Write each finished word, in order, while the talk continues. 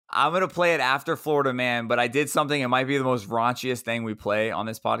I'm going to play it after Florida Man, but I did something. It might be the most raunchiest thing we play on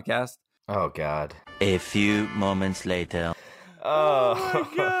this podcast. Oh, God. A few moments later. Oh, my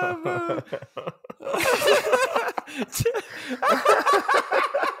God,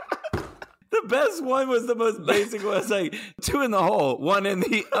 The best one was the most basic one. It's like 2 in the hole, 1 in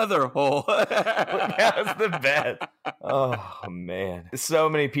the other hole. that was the best. Oh, man. So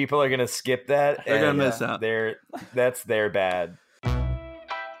many people are going to skip that. They're going to miss out. That's their bad.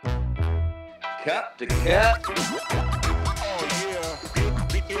 Cup to cup.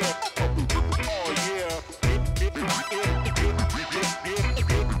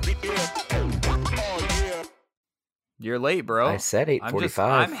 You're late, bro. I said 8:45.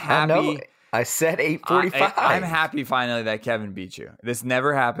 I'm happy. I said 8:45. I'm happy finally that Kevin beat you. This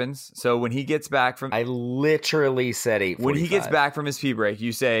never happens. So when he gets back from... I literally said 8:45. When he gets back from his pee break,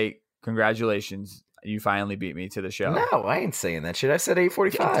 you say, congratulations, you finally beat me to the show. No, I ain't saying that shit. I said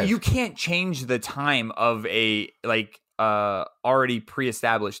 8:45. You can't change the time of a already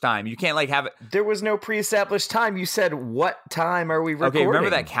pre-established time. You can't have it. There was no pre-established time. You said, what time are we recording? Okay,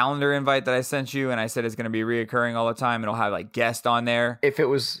 remember that calendar invite that I sent you and I said it's going to be reoccurring all the time and it'll have guests on there? If it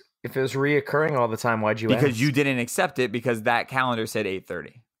was reoccurring all the time, why'd you ask? Because you didn't accept it because that calendar said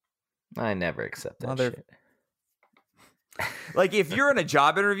 8:30. I never accept that shit. If you're in a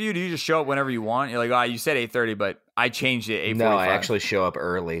job interview, do you just show up whenever you want? You're like, you said 8:30, but I changed it 8:45. No, I actually show up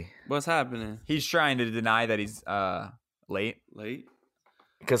early. What's happening? He's trying to deny that he's late.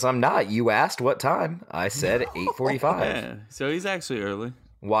 Because I'm not. You asked what time. I said 8:45. Yeah, so he's actually early.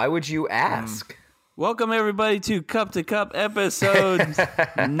 Why would you ask? Welcome, everybody, to Cup episode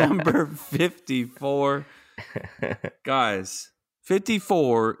number 54. Guys,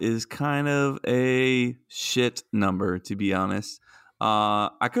 54 is kind of a shit number, to be honest.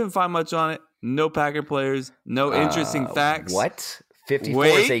 I couldn't find much on it. No Packer players. No interesting facts. What? 54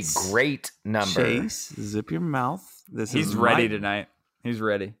 is a great number. Chase, zip your mouth. He's ready tonight. He's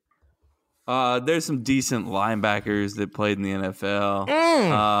ready. There's some decent linebackers that played in the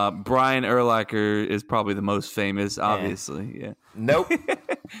NFL. Brian Urlacher is probably the most famous, obviously. Yeah. Nope.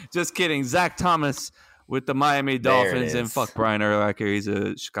 Just kidding. Zach Thomas with the Miami Dolphins, and fuck Brian Urlacher. He's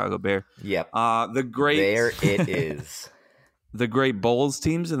a Chicago Bear. Yep. There it is. The great Bulls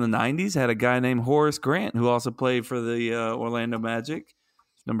teams in the 90s had a guy named Horace Grant who also played for the Orlando Magic,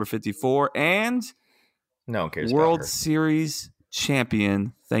 number 54, and no one cares World about her. Series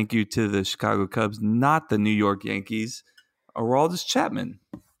champion. Thank you to the Chicago Cubs, not the New York Yankees. Aroldis Chapman,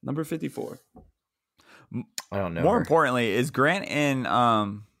 number 54. I don't know. More importantly, is Grant in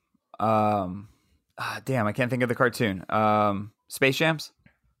damn, I can't think of the cartoon. Space Jams?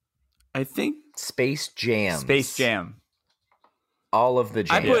 I think Space Jam. Space Jam. All of the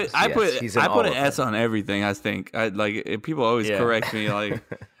jams. I put an S on everything. I think people always correct me.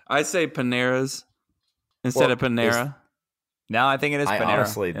 I say Panera's instead of Panera. No, I think it is Panera.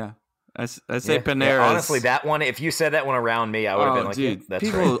 Honestly, I say Panera's. Yeah, honestly, that one. If you said that one around me, I would have been like, dude, that's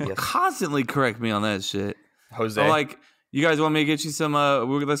people right. Yes. constantly correct me on that shit. Jose, I'm like, you guys want me to get you some?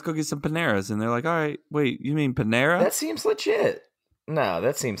 Let's go get some Panera's, and they're like, all right, wait, you mean Panera? That seems legit. No,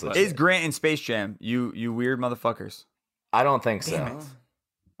 that seems legit. Is Grant in Space Jam? You weird motherfuckers. I don't think so. Damn it.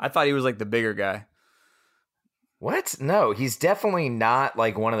 I thought he was the bigger guy. What? No, he's definitely not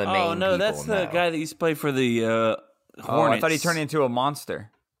one of the main. Oh no, people, that's the guy that used to play for the Hornets. I thought he turned into a monster.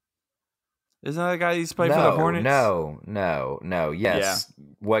 Isn't that the guy that used to play for the Hornets? No. Yes,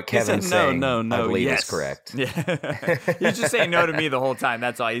 what Kevin's said saying, I believe is correct. Yeah, he's just saying no to me the whole time.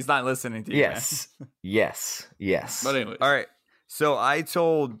 That's all. He's not listening to you. Yes. But anyway, all right. So I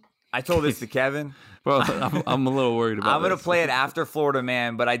told this to Kevin. Well, I'm a little worried about. I'm gonna play it after Florida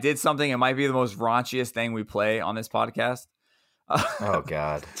Man, but I did something. It might be the most raunchiest thing we play on this podcast. Oh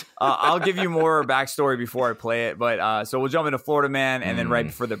God! I'll give you more backstory before I play it, but so we'll jump into Florida Man, and then right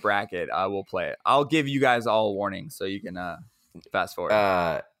before the bracket, we'll play it. I'll give you guys all a warning so you can fast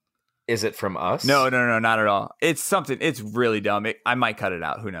forward. Is it from us? No, not at all. It's something. It's really dumb. I might cut it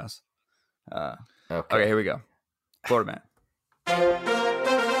out. Who knows? Okay, here we go. Florida Man.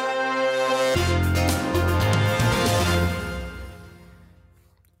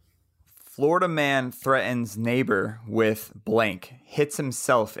 Florida man threatens neighbor with blank, hits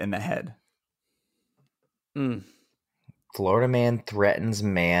himself in the head. Florida man threatens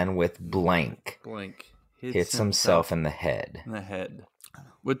man with blank. Hits himself in the head.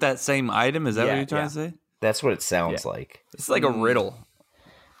 With that same item? Is that what you're trying to say? That's what it sounds like. It's like a riddle.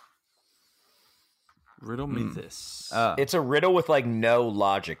 Riddle me this. It's a riddle with like no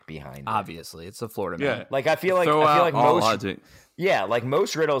logic behind it. Obviously, it's a Florida man. Yeah. Like I feel like all most logic. Yeah, like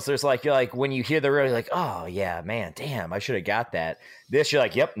most riddles, there's like you're like when you hear the riddle, you're like, oh yeah, man, damn, I should have got that. This you're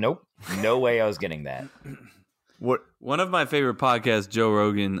like, yep, nope, no way I was getting that. What? One of my favorite podcasts, Joe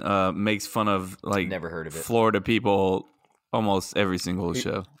Rogan, makes fun of like Never heard of it. Florida people almost every single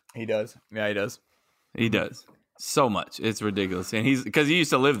show. He does. Yeah, he does. He does so much. It's ridiculous, and he's because he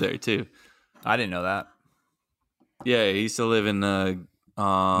used to live there too. I didn't know that. Yeah, he used to live in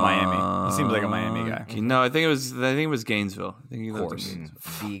Miami. He seems like a Miami guy. No, I think it was Gainesville. I think he lived in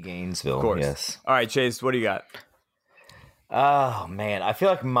Gainesville. The Gainesville. Of course. Yes. All right, Chase, what do you got? Oh man, I feel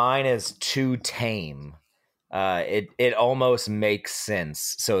like mine is too tame. It almost makes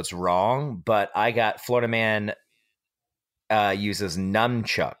sense, so it's wrong. But I got Florida man uses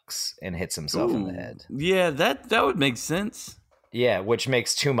nunchucks and hits himself in the head. Yeah, that would make sense. Yeah, which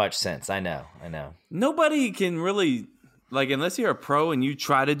makes too much sense. I know. Nobody can really like unless you're a pro and you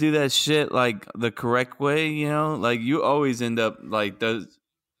try to do that shit like the correct way. You know, like you always end up like it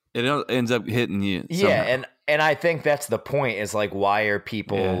ends up hitting you. Somehow. Yeah, and I think that's the point. Is like why are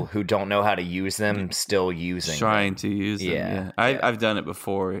people who don't know how to use them still using trying them? to use them? Yeah. I've done it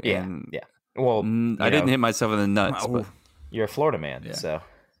before. Yeah, and yeah. Well, I didn't hit myself in the nuts, but you're a Florida man, so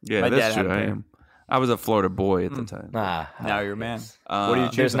yeah, that's true. I am. I was a Florida boy at the time. Now you're a man. What do you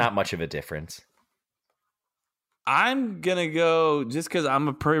choose? There's not much of a difference. I'm gonna go just because I'm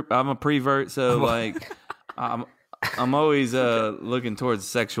a prevert, so like I'm always looking towards the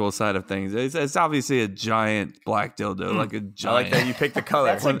sexual side of things. It's obviously a giant black dildo, like a giant. I like that you picked the color.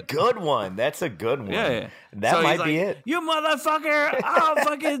 That's a good one. Yeah. That so might be it. You motherfucker! I'll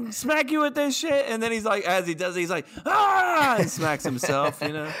fucking smack you with this shit. And then he's like, as he does, he's like, ah, and smacks himself.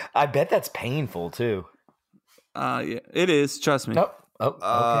 You know. I bet that's painful too. Yeah, it is. Trust me. Oh, okay.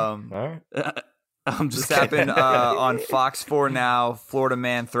 All right. I'm just This happened on Fox 4 Now. Florida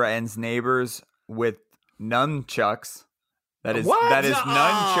man threatens neighbors with nunchucks. That is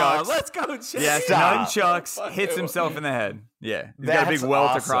nunchucks. Let's go, Chase. Yes, nunchucks. Hits himself in the head. Yeah, he's got a big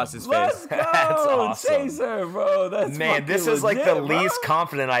welt across his face. Let's go, That's awesome. Chaser, bro. That's Man, this is legit, like the bro. least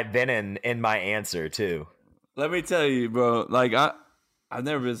confident I've been in my answer too. Let me tell you, bro. Like I've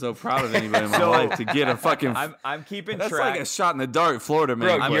never been so proud of anybody in my life to get a fucking. I'm keeping that's track. like a shot in the dark, Florida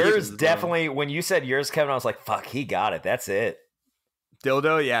man. Bro, yours definitely. When you said yours, Kevin, I was like, "Fuck, he got it. That's it."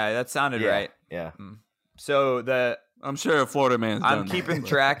 Dildo. Yeah, that sounded right. Yeah. So I'm sure a Florida man's done I'm keeping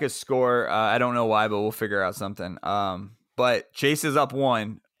track of score. I don't know why, but we'll figure out something. But Chase is up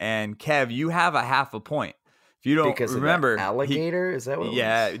 1, and Kev, you have a half a point. If you don't remember, of the alligator, is that what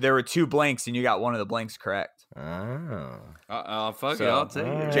it was? There were 2 blanks, and you got one of the blanks correct. Oh. Fuck it, I'll take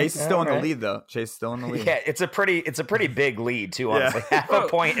it. Chase is still in the lead, though. Chase is still in the lead. Yeah, it's a pretty big lead too. Honestly, half a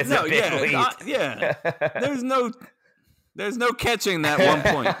point is a big lead. There's no catching that 1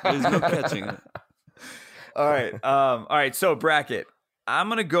 point. There's no catching it. All right. So bracket. I'm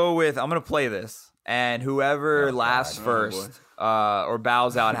gonna play this, and whoever laughs first or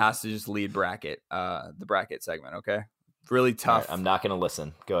bows out has to just lead bracket. The bracket segment. Okay. Really tough. Right, I'm not gonna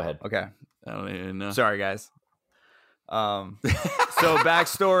listen. Go ahead. Okay. I don't even know. Sorry, guys. So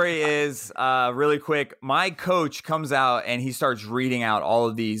backstory is really quick. My coach comes out and he starts reading out all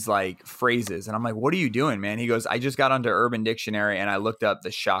of these like phrases, and I'm like, "What are you doing, man?" He goes, "I just got onto Urban Dictionary and I looked up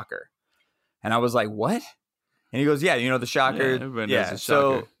the shocker," and I was like, "What?" And he goes, "Yeah, you know the shocker." Yeah, everybody knows the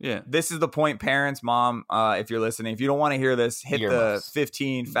shocker. So this is the point, parents, mom, if you're listening. If you don't want to hear this, hit the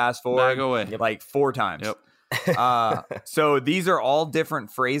 15 fast forward back away like 4 times. Yep. So these are all different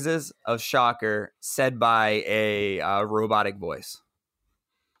phrases of shocker said by a robotic voice.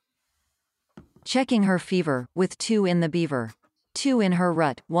 Checking her fever, with 2 in the beaver. 2 in her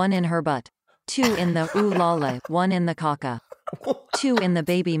rut, 1 in her butt. 2 in the ooh la la, 1 in the caca. 2 in the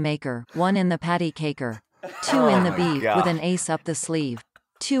baby maker, 1 in the patty caker. 2 in the bee, with an ace up the sleeve.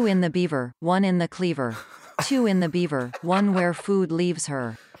 2 in the beaver, 1 in the cleaver. 2 in the beaver, 1 where food leaves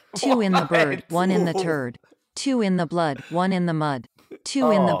her. 2 in the bird, 1 in the turd. 2 in the blood, 1 in the mud.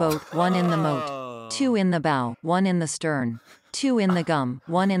 2 in the boat, 1 in the moat. 2 in the bow, 1 in the stern. 2 in the gum,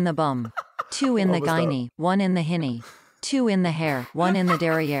 1 in the bum. 2 in the guinea, 1 in the hinny. 2 in the hair, 1 in the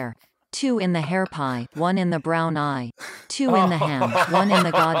derriere. 2 in the hair pie, 1 in the brown eye. 2 in the ham, 1 in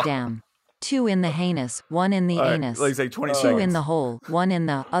the goddamn. 2 in the heinous, 1 in the anus. Like 20 2 seconds. in the hole, 1 in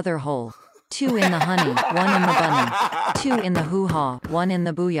the other hole. 2 in the honey, 1 in the bunny. 2 in the hoo-ha, 1 in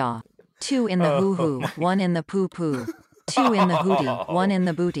the booyah. 2 in the hoo-hoo, 1 in the poo-poo. 2 in the hootie, 1 in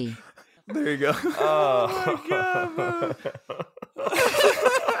the booty. There you go. Oh my God,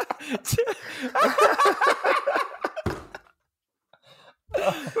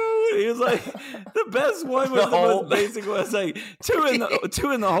 He was like, the best one was the most basic one. It's like two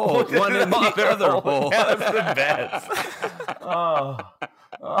in the hole, one in the other hole. That's the best.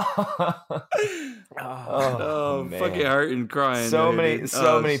 Oh, man. fucking hurting, crying. So dude.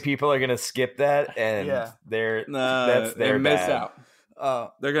 many people are gonna skip that, and that's their miss bad.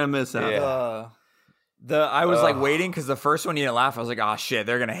 out. They're gonna miss out. Yeah. I was like waiting because the first one you didn't laugh. I was like, oh shit,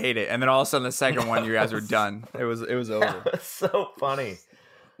 they're gonna hate it. And then all of a sudden, the second one, you guys were done. It was over. That's so funny.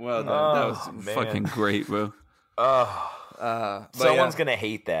 Well, that was man. fucking great, bro. Someone's gonna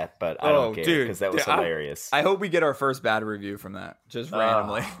hate that, but I don't care because that was hilarious. I hope we get our first bad review from that, just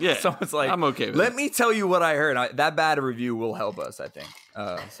randomly. Yeah, someone's like, I'm okay with let it. me tell you what I heard. That bad review will help us, I think.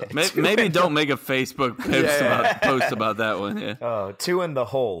 So. Maybe don't make a Facebook post about that one. Yeah. Two in the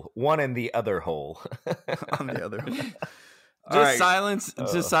hole, one in the other hole. On the other one. Just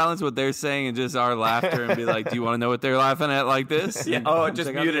silence what they're saying and just our laughter and be like, do you want to know what they're laughing at like this? Yeah. And Just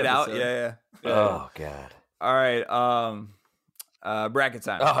check out mute the it out. episode. Yeah. Oh god. All right. Bracket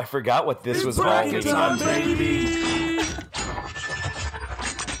time. Oh, I forgot what this was all Bracket leading time, up to. baby.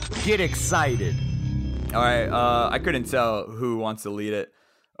 Get excited. All right. I couldn't tell who wants to lead it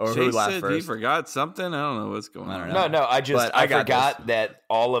or who Chase laughed said first. he forgot something. I don't know what's going on. No, I But I got forgot that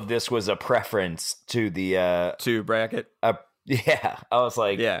all of this was a preference to the To bracket. yeah. I was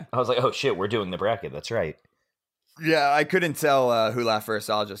like, Yeah. oh shit, we're doing the bracket. That's right. Yeah, I couldn't tell who laughed first.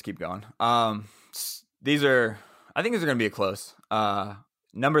 So I'll just keep going. I think these are going to be a close.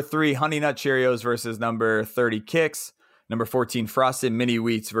 Number 3, Honey Nut Cheerios versus number 30, Kix. Number 14, Frosted Mini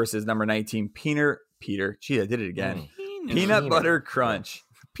Wheats versus number 19, Peanut. Gee, I did it again. Peanut Butter Crunch.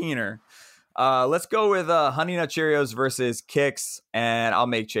 Peanut. Let's go with Honey Nut Cheerios versus Kix, and I'll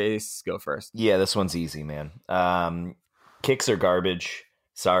make Chase go first. Yeah, this one's easy, man. Kicks are garbage.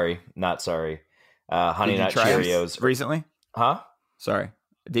 Sorry, not sorry. Honey Nut Cheerios recently? Huh? Sorry.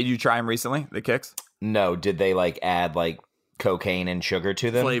 Did you try them recently, the Kix? No, did they like add like cocaine and sugar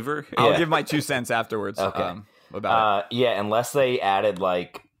to them? Flavor. I'll give my 2 cents afterwards. Okay. About it. Yeah, unless they added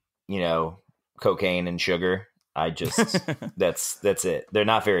like, cocaine and sugar, I just that's it. They're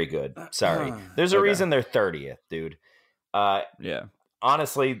not very good. Sorry. There's a reason they're 30th, dude. Yeah.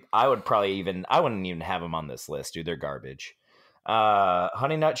 Honestly, I wouldn't even have them on this list, dude. They're garbage.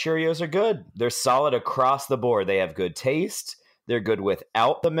 Honey Nut Cheerios are good. They're solid across the board. They have good taste. They're good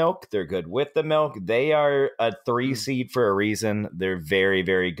without the milk. They're good with the milk. They are a 3 seed for a reason. They're very,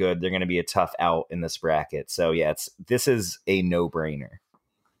 very good. They're going to be a tough out in this bracket. So yeah, this is a no-brainer.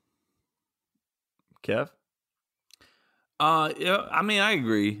 Kev? Yeah, I mean, I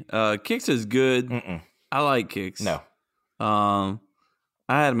agree. Kix is good. Mm-mm. I like Kix. No.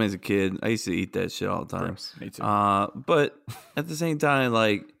 I had them as a kid. I used to eat that shit all the time. Gross. Me too. But at the same time,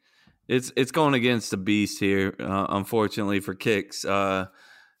 like it's going against the beast here. Unfortunately for Kix,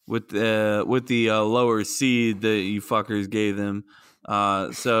 with the lower seed that you fuckers gave them.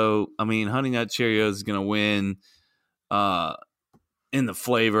 So I mean, Honey Nut Cheerios is gonna win. In the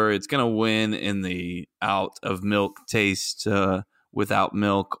flavor, it's gonna win in the out of milk taste, without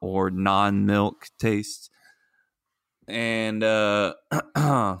milk or non-milk taste. And the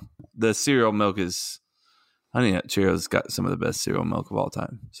cereal milk is Honey Nut Cheerios got some of the best cereal milk of all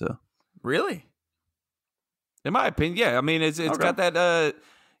time. So Really? in my opinion, yeah. I mean, it's Okay. got that it's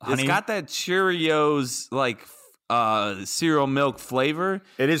Honey- got that Cheerios like cereal milk flavor.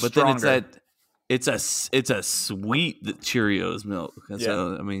 It is but stronger. then it's a sweet Cheerios milk. And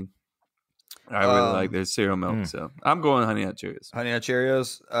so I mean, I really like their cereal milk. So I'm going Honey Nut Cheerios. Honey Nut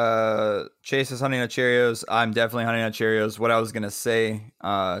Cheerios. Chase is Honey Nut Cheerios. I'm definitely Honey Nut Cheerios. What I was going to say,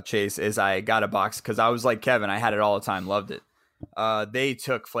 Chase, is I got a box because I was like Kevin. I had it all the time. Loved it. They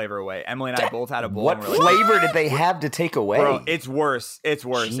took flavor away. Emily and I both had a bowl. What and we're like, flavor did they have to take away? bro, it's worse. It's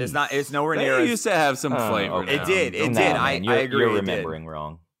worse. Jeez. It's not. It's nowhere They near as. used to have some flavor. okay. now. It did. It No, did. man, I agree. You're it did. remembering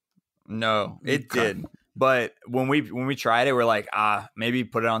wrong. No, it did. But when we tried it, we're like, maybe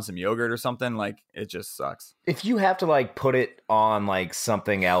put it on some yogurt or something. Like, it just sucks. If you have to like put it on like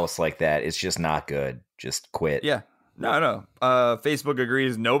something else like that, it's just not good. Just quit. Yeah. No. Facebook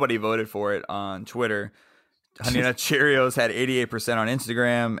agrees. Nobody voted for it on Twitter. Honey Nut Cheerios had 88% on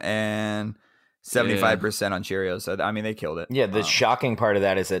Instagram and 75% on Cheerios. So, I mean, they killed it. Yeah, the shocking part of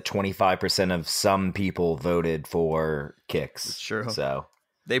that is that 25% of some people voted for Kix. It's true. So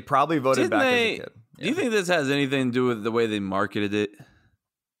They probably voted Didn't back they- as a kid. Do you think this has anything to do with the way they marketed it?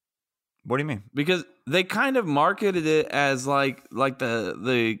 What do you mean? Because they kind of marketed it as like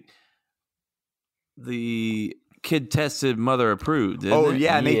the kid tested, mother approved. Isn't Oh it?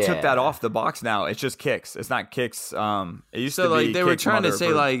 yeah, and they took that Yeah. off the box now. It's just Kix. It's not Kix. It used So to be like they were Kix trying to mother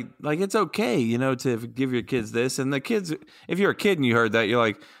say approved. like it's okay, you know, to give your kids this, and the kids, if you're a kid and you heard that, you're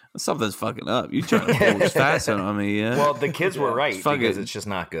like, something's fucking up. You trying to pull this fast on me? Yeah. Well, the kids were right Fuck because it. it's just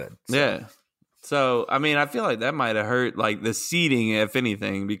not good. So. Yeah. So, I mean, I feel like that might have hurt like the seeding, if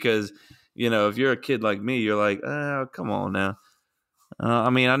anything, because, you know, if you're a kid like me, you're like, oh, come on now. I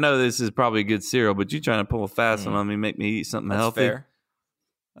mean, I know this is probably good cereal, but you're trying to pull a fast one on me, make me eat something That's healthy. fair.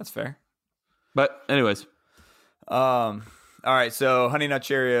 That's fair. But, anyways, All right, so Honey Nut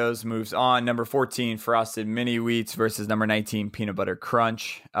Cheerios moves on. Number 14, Frosted Mini Wheats versus number 19, Peanut Butter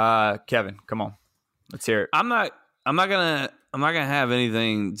Crunch. Kevin, come on, let's hear it. I'm not gonna have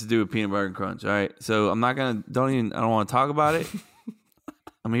anything to do with peanut butter and crunch. All right, so I don't want to talk about it.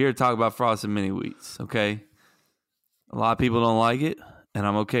 I'm here to talk about Frosted Mini Wheats. Okay, a lot of people don't like it, and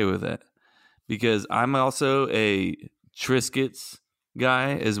I'm okay with that because I'm also a Triscuits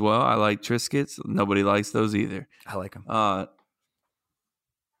guy as well. I like Triscuits. Nobody likes those either. I like them.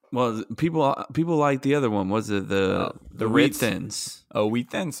 Well, people like the other one. Was it the the Wheat Ritz? Thins? Oh, Wheat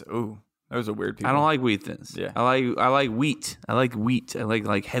Thins. Ooh, those are weird people. I don't like Wheat Thins. Yeah. I like wheat. I like wheat. I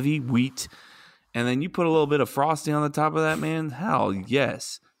like heavy wheat. And then you put a little bit of frosting on the top of that, man. Hell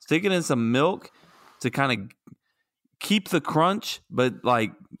yes. Stick it in some milk to kind of keep the crunch, but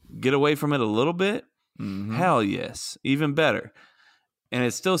like get away from it a little bit. Mhm. Hell yes. Even better. And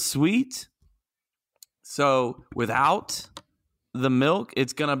it's still sweet. So without the milk,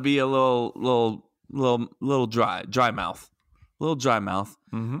 it's gonna be a little dry mouth. A little dry mouth.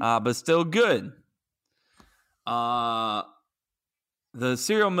 Mhm. But still good. The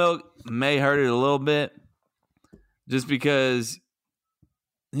cereal milk may hurt it a little bit, just because.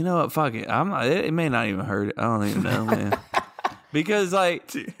 You know what? Fuck it. It may not even hurt it. I don't even know, man. Because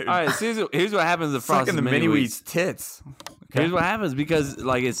like, Dude. all right. So here's what happens to Sucking Frosted the Mini Mini Wheats. Wheats tits. Here's what happens because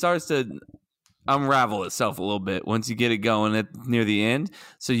like it starts to unravel itself a little bit once you get it going near the end.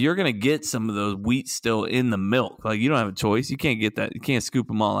 So you're gonna get some of those wheats still in the milk. Like you don't have a choice. You can't get that. You can't scoop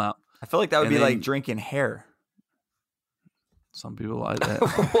them all out. I feel like that would And be then- like drinking hair. Some people like that.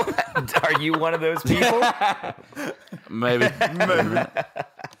 What? Are you one of those people? Maybe. Maybe.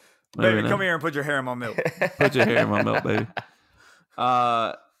 Maybe Baby, not. come here and put your hair in my milk. Put your hair in my milk, baby.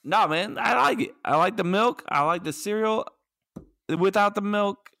 No, man, I like it. I like the milk. I like the cereal. Without the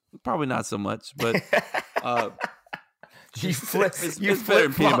milk, probably not so much. But You it's better than peanut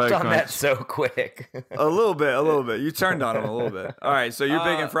flip-flopped butter on that crunch. so quick. A little bit. You turned on him a little bit. All right, so you're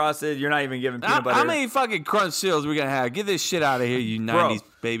big and frosted. You're not even giving peanut butter. how many fucking crunch cereals we gonna have? Get this shit out of here, you Bro, 90s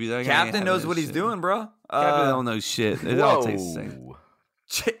babies. I ain't Captain having knows this what he's shit. doing, bro. Captain don't know shit. It all tastes the same. Whoa.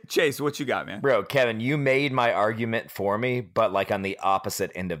 Chase, what you got, man? Bro, Kevin, you made my argument for me, but like on the opposite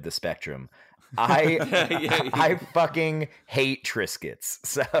end of the spectrum. Yeah. I fucking hate Triscuits.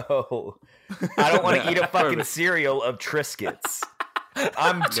 So I don't want to eat a fucking Perfect. cereal of Triscuits.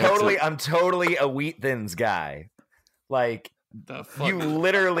 I'm totally a Wheat Thins guy. Like The fuck? you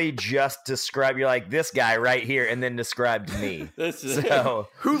literally just described, you're like this guy right here and then described me. This is So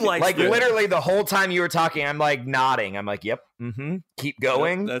Who likes like this? literally the whole time you were talking, I'm like nodding. I'm like, yep, keep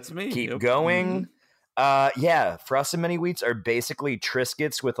going. That's me. Keep Yep. going. Yeah, Frosted Mini Wheats are basically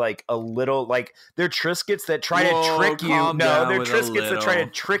Triscuits with like a little, like they're Triscuits that try Whoa, to trick you. calm No, down they're with a Triscuits that try to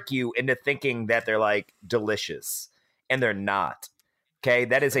little. trick you into thinking that they're like delicious, and they're not. Okay,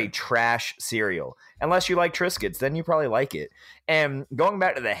 that is a trash cereal. Unless you like Triscuits, then you probably like it. And going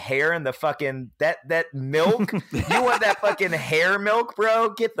back to the hair and the fucking that milk, you want that fucking hair milk, bro?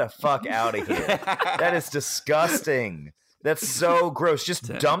 Get the fuck out of here. That is disgusting. That's so gross.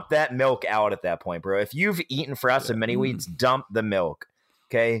 Just dump that milk out at that point, bro. If you've eaten Frosted Mini Wheats, dump the milk.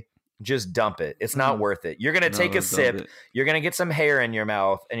 Okay? Just dump it. It's not worth it. You're going to No, take a don't sip. dump it. You're going to get some hair in your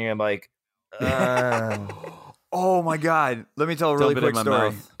mouth, and you're gonna be like, Oh my God. Let me tell a really Dump it in quick my story.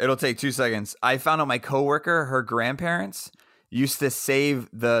 mouth. It'll take 2 seconds. I found out my coworker, her grandparents used to save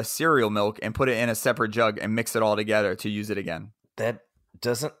the cereal milk and put it in a separate jug and mix it all together to use it again. that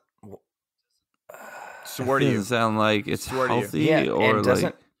doesn't. Swear to you. Doesn't sound like it's Swear to you. healthy Yeah, or and doesn't.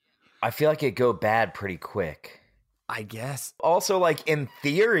 like. I feel like it go bad pretty quick. I guess. Also, like in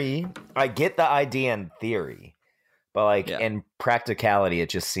theory, I get the idea in theory, but like Yeah. in practicality, it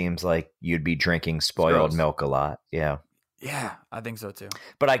just seems like you'd be drinking spoiled gross. milk a lot. Yeah. Yeah, I think so too.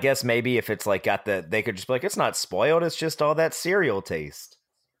 But I guess maybe if it's like they could just be like, it's not spoiled, it's just all that cereal taste.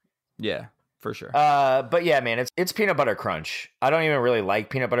 Yeah, for sure. But yeah, man, it's peanut butter crunch. I don't even really like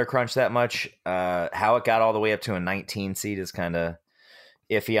peanut butter crunch that much. How it got all the way up to a 19 seed is kind of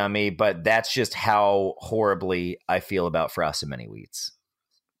iffy on me, but that's just how horribly I feel about Frosted Mini Wheats.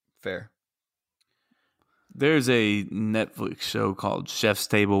 Fair. There's a Netflix show called Chef's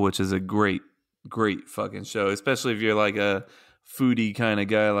Table, which is a great fucking show, especially if you're like a foodie kind of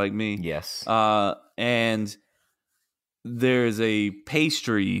guy like me. Yes. And there's a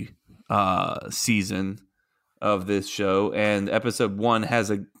pastry season of this show, and episode 1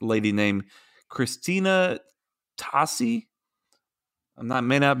 has a lady named Christina Tassi.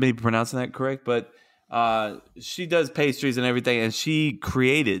 May not be pronouncing that correct, but she does pastries and everything, and she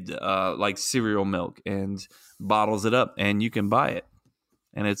created like cereal milk and bottles it up, and you can buy it,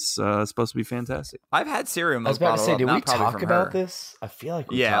 and it's supposed to be fantastic. I've had cereal milk. I was about to bottled say, up, did not we probably talk from about her. this? I feel like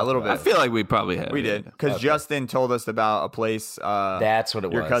we Yeah, talked a little about I bit. it. feel like we probably have. We did because Okay. Justin told us about a place. That's what it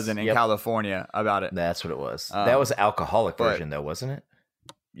was. Your cousin in Yep. California about it. That's what it was. That was the alcoholic but- version, though, wasn't it?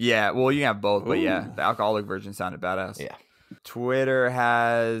 Yeah, well, you can have both, but yeah, Ooh. the alcoholic version sounded badass. Yeah. Twitter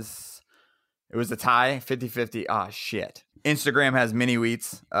has, it was a tie, 50-50. Ah, shit. Instagram has mini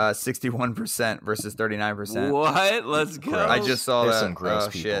wheats, 61% versus 39%. What? Let's go. I just saw There's that. some gross Oh,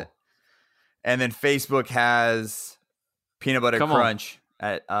 people. shit. And then Facebook has peanut butter Come on. crunch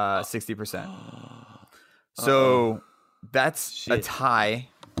at 60%. So that's a Shit. tie,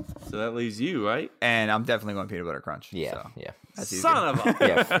 So that leaves you, right? and I'm definitely going peanut butter crunch. Yeah, so yeah. that's easy. Son of a.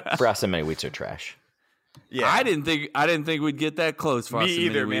 Yeah, Frosted Mini Wheats are trash. Yeah, I didn't think we'd get that close. Frosted Mini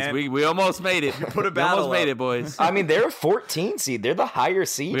either, Wheats. man. We almost made it. put a We battle almost made up. it, boys. I mean, they're a 14 seed. They're the higher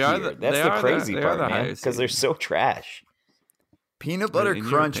seed We are here. the- That's they the are the- crazy they are part, the man. higher Because seed. they're so trash. Peanut butter in your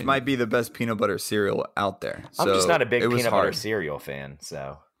crunch opinion. might be the best peanut butter cereal out there. I'm So just not a big it was peanut butter hard. cereal fan,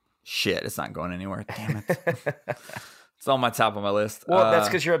 so. Shit, it's not going anywhere. Damn it. It's on my top of my list. Well, that's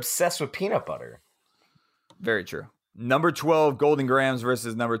because you're obsessed with peanut butter. Very true. Number 12, Golden Grams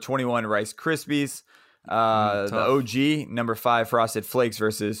versus number 21, Rice Krispies. The tough. OG, number 5, Frosted Flakes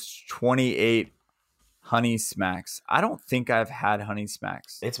versus 28, Honey Smacks. I don't think I've had Honey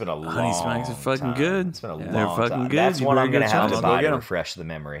Smacks. It's been a long Honey Smacks are fucking time. good. It's been a Yeah. long They're fucking time. good. That's You one bring I'm going good to have choice. to I'll buy go to get 'em. refresh the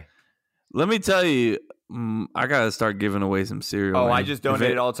memory. Let me tell you, I gotta start giving away some cereal. Oh, man. I just If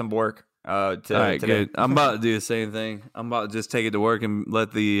donated it- all to work All right, today. good. I'm about to do the same thing. I'm about to just take it to work and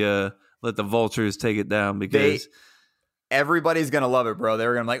let the vultures take it down because Everybody's going to love it, bro.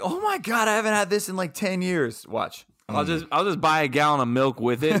 They're going to be like, oh my God, I haven't had this in like 10 years. Watch. I'll just buy a gallon of milk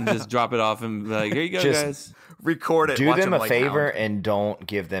with it and just drop it off and be like, here you go, Just guys. Record it. Do watch them a like, favor hound. and don't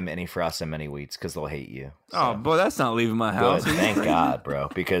give them any Frosted Mini Wheats because they'll hate you. Oh, boy, that's not leaving my house. Good. Thank God, bro,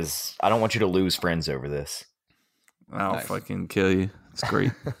 because I don't want you to lose friends over this. I'll Nice. fucking kill you. It's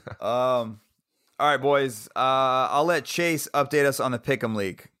great. All right, boys. I'll let Chase update us on the Pick'em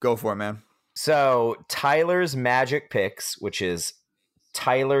League. Go for it, man. So Tyler's Magic Picks, which is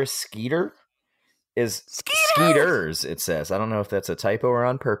Tyler Skeeter, is Skeeters, it says. I don't know if that's a typo or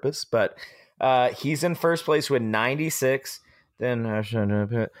on purpose, but he's in first place with 96. Then is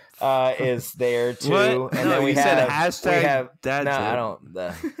there too. What? And No, then we you said have hashtag we have, dad no, joke. I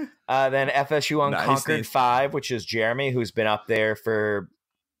don't. Then FSU Nice, Unconquered nice. 5, which is Jeremy, who's been up there for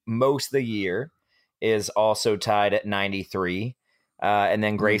most of the year, is also tied at 93. And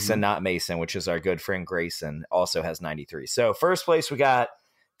then Grayson, not Mason, which is our good friend Grayson, also has 93. So first place, we got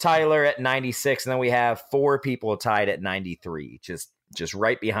Tyler at 96, and then we have 4 people tied at 93, just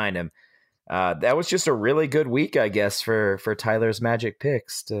right behind him. That was just a really good week, I guess, for Tyler's Magic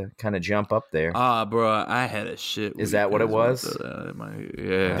Picks to kind of jump up there. Bro, I had a shit. Is that what it was?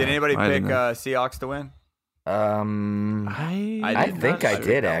 Yeah. Did anybody I pick didn't know. Seahawks to win? I did think not I shoot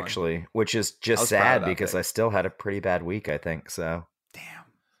did that one. actually, which is I just was proud of sad that because pick. I still had a pretty bad week, I think. So Damn.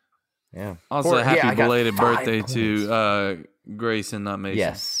 yeah. Also, Or- happy yeah, I got belated 5 birthday points. to Grayson, not Mason.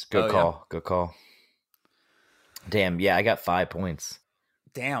 Yes, good Oh, yeah. call. Good call. Damn, yeah, I got 5 points.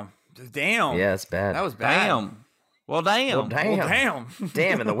 Damn. Damn. Yeah, that's bad. That was bad. Damn. Well, damn. Well, damn. Well, damn.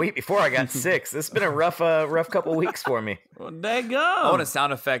 Damn, and the week before I got 6. This has been a rough couple weeks for me. Well, daggone. I want a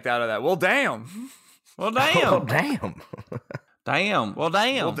sound effect out of that. Well, damn. Well, Oh, damn. damn. Damn. Well,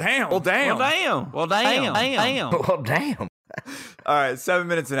 damn. Well, damn. Well, damn. Well, damn. Well, damn. Damn. Well, damn. All right, 7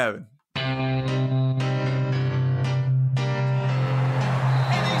 minutes in heaven.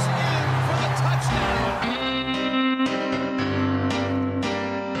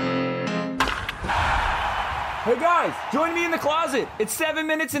 Hey guys, join me in the closet. It's 7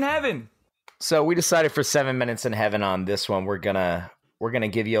 minutes in heaven. So we decided for 7 minutes in heaven on this one, we're gonna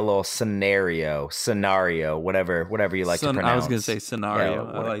give you a little scenario, whatever you like to pronounce. I was gonna say scenario.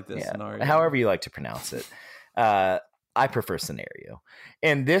 Yeah, I like this yeah, scenario. However you like to pronounce it. I prefer scenario.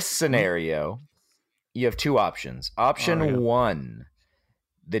 In this scenario, you have 2 options. Option Oh, yeah. 1,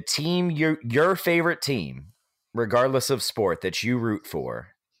 the team your favorite team, regardless of sport that you root for,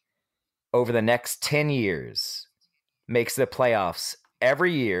 over the next 10 years makes the playoffs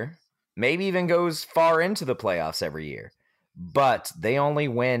every year maybe even goes far into the playoffs every year, but they only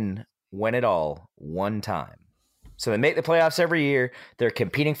win it all one time. So they make the playoffs every year. They're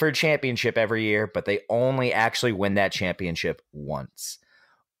competing for a championship every year, but they only actually win that championship once.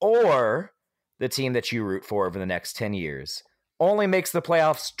 Or the team that you root for over the next 10 years only makes the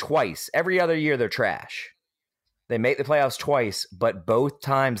playoffs twice. Every other year, they're trash. They make the playoffs twice, but both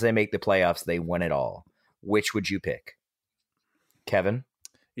times they make the playoffs, they win it all. Which would you pick? Kevin?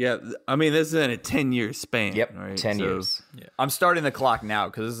 Yeah, I mean, this is in a 10-year span. Yep, right? 10 years. Yeah. I'm starting the clock now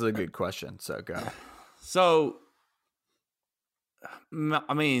because this is a good question. So go. So,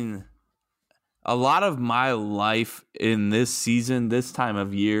 I mean, a lot of my life in this season, this time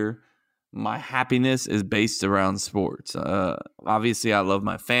of year, my happiness is based around sports. Obviously, I love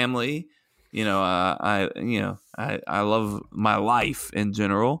my family. I love my life in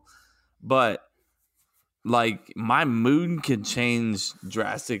general, but like my mood can change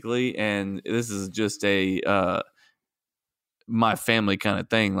drastically, and this is just a my family kind of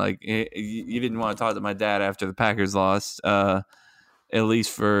thing. Like you didn't want to talk to my dad after the Packers lost, at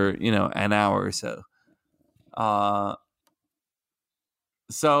least for an hour or so.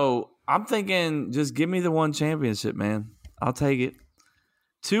 So I'm thinking, just give me the one championship, man. I'll take it.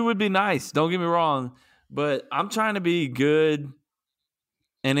 2 would be nice. Don't get me wrong, but I'm trying to be good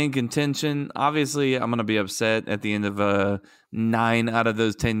and in contention. Obviously, I'm going to be upset at the end of 9 out of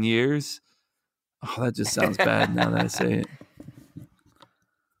those 10 years. Oh, that just sounds bad now that I say it.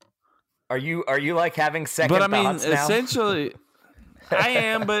 Are you like having second But I mean, thoughts now? essentially, I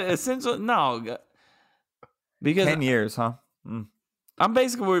am. But essentially, no, because 10 years, huh? I'm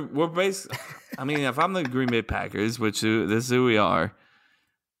basically we're basically. I mean, if I'm the Green Bay Packers, which this is who we are,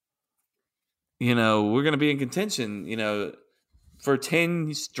 we're going to be in contention. For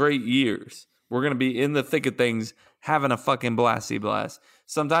 10 straight years, we're going to be in the thick of things, having a fucking blasty blast.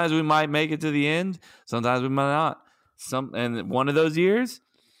 Sometimes we might make it to the end. Sometimes we might not. And one of those years,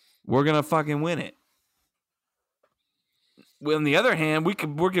 we're going to fucking win it. Well, on the other hand, we're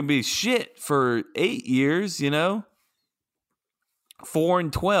going to be shit for 8 years, 4-12.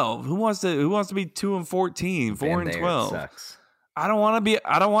 Who wants to be 2-14, 4-12? Sucks. I don't want to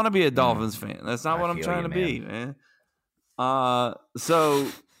be a Dolphins fan. That's not what I'm trying to be, man. So,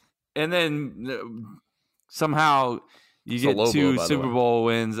 and then somehow you It's get a low 2 blow, by the Super way. Bowl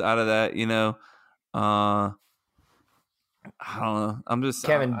wins out of that, I don't know. I'm just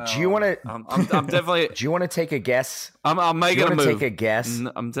Kevin, do you want to? I'm definitely. Do you want to take a guess? I'm making a Do you move. want to take a guess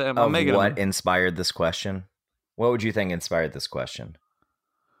I'm of making what a move. inspired this question? What would you think inspired this question?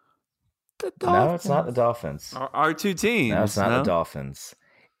 The No, it's not the Dolphins. Our 2 teams. No, it's not the Dolphins.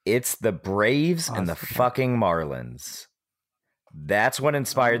 It's the Braves and the okay. fucking Marlins. That's what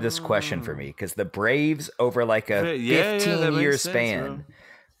inspired this question for me, because the Braves, over like a that 15-year makes sense, span, bro.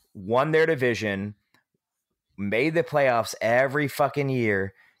 won their division, made the playoffs every fucking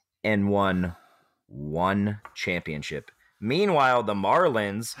year, and won one championship. Meanwhile, the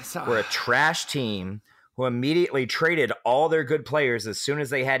Marlins were a trash team who immediately traded all their good players as soon as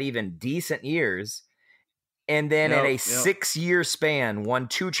they had even decent years, and then in a 6-year span won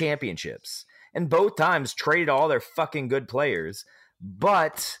 2 championships. And both times traded all their fucking good players,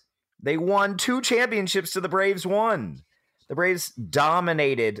 but they won 2 championships to the Braves 1. The Braves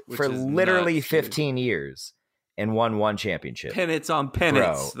dominated for literally nuts, 15 years and won 1 championship. Pennants on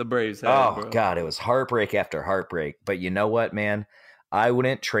pennants. Bro. The Braves had. Oh, bro. God, it was heartbreak after heartbreak. But you know what, man? I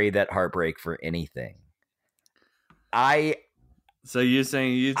wouldn't trade that heartbreak for anything. So you're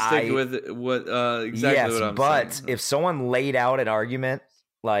saying you'd stick with what exactly what I'm but saying? if someone laid out an argument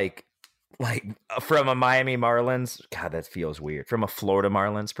like from a Miami Marlins, God, that feels weird. From a Florida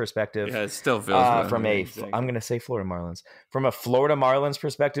Marlins perspective, Yeah, it still feels weird. I'm going to say Florida Marlins. From a Florida Marlins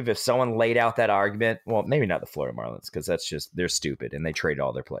perspective, if someone laid out that argument, well, maybe not the Florida Marlins, because that's just, they're stupid and they trade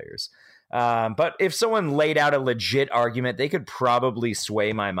all their players. But if someone laid out a legit argument, they could probably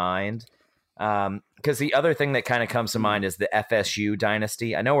sway my mind. Because the other thing that kind of comes to mind is the FSU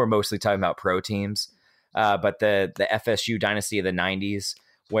dynasty. I know we're mostly talking about pro teams, but the FSU dynasty of the 90s,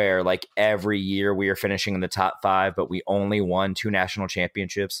 where like every year we are finishing in the top 5, but we only won 2 national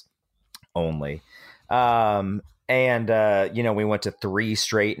championships only. We went to 3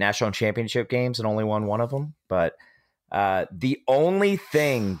 straight national championship games and only won 1 of them. But the only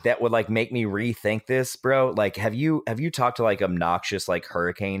thing that would like make me rethink this, bro, like, have you talked to like obnoxious, like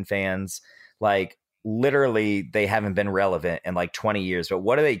Hurricane fans? Like literally they haven't been relevant in like 20 years, but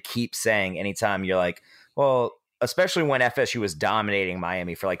what do they keep saying anytime you're like, well, especially when FSU was dominating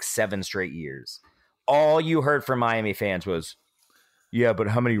Miami for like 7 straight years. All you heard from Miami fans was, yeah, but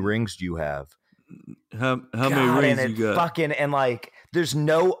how many rings do you have? How many God, rings and you it got? fucking and like there's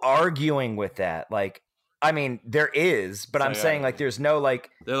no arguing with that. Like, I mean, there is, but I'm saying like there's no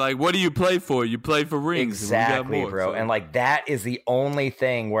like They're like, what do you play for? You play for rings. exactly, We got more, bro. so. And like that is the only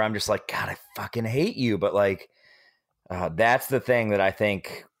thing where I'm just like, God, I fucking hate you. But like, that's the thing that I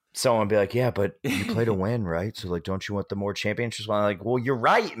think someone would be like, yeah, but you play to win, right? So like, don't you want the more championships? I'm like, well, you're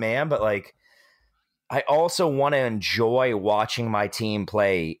right, man. But like, I also want to enjoy watching my team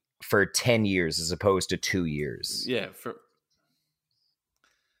play for 10 years as opposed to 2 years. Yeah.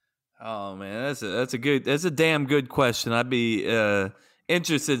 Oh man, that's a damn good question. I'd be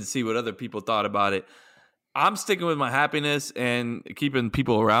interested to see what other people thought about it. I'm sticking with my happiness and keeping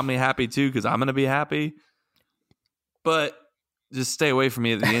people around me happy too, because I'm gonna be happy. But just stay away from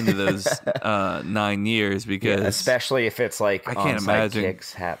me at the end of those 9 years, because especially if it's like I can't onside imagine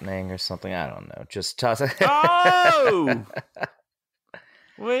kicks happening or something. I don't know. Just toss it. Oh,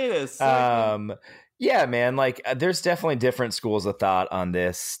 wait a second. Yeah, man. Like, there's definitely different schools of thought on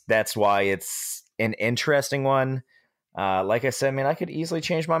this. That's why it's an interesting one. Like I said, man, I could easily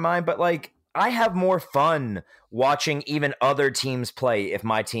change my mind, but like, I have more fun watching even other teams play if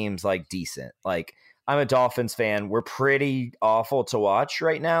my team's like decent. Like, I'm a Dolphins fan. We're pretty awful to watch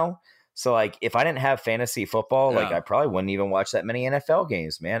right now. So like, if I didn't have fantasy football, like I probably wouldn't even watch that many NFL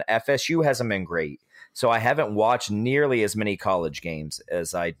games, man. FSU hasn't been great. So I haven't watched nearly as many college games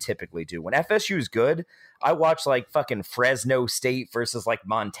as I typically do. When FSU is good, I watch like fucking Fresno State versus like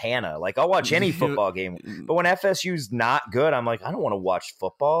Montana. Like, I'll watch any football game. But when FSU's not good, I'm like, I don't want to watch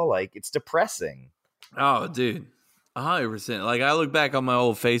football. Like, it's depressing. Oh, dude. 100%. Like, I look back on my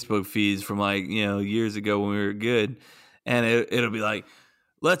old Facebook feeds from like, years ago when we were good, and it'll be like,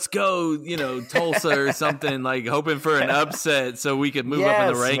 let's go, Tulsa or something, like hoping for an upset so we could move up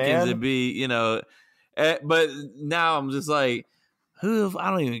in the rankings, man. And be, but now I'm just like, I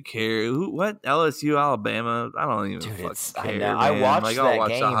don't even care. What? LSU, Alabama? I don't even fucking care. I know. Man. I watched like, that I'll watch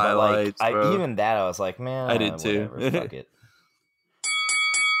game, the highlights, but like, bro. even that, I was like, man, I did too. Whatever, fuck it.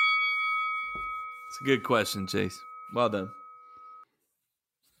 It's a good question, Chase. Well done.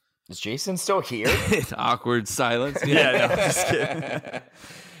 Is Jason still here? Awkward silence. Yeah, no, just kidding.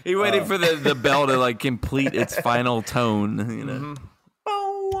 He waited for the bell to like complete its final tone. Mm-hmm.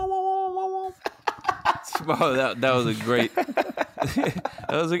 Oh, that was a great.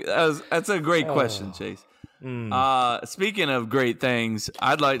 That's a great question, Chase. Speaking of great things,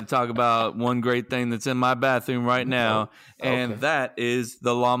 I'd like to talk about one great thing that's in my bathroom right now, and that is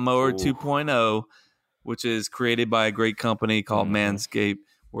the Lawnmower 2.0, which is created by a great company called Manscaped,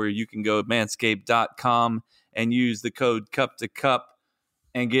 where you can go to manscaped.com and use the code Cup to Cup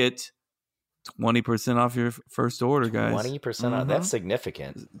and get 20% off your first order, guys. 20% off. That's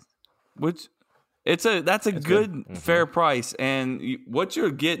significant. Which that's a good fair price, and what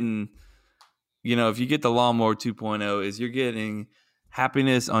you're getting, if you get the Lawnmower 2.0, is you're getting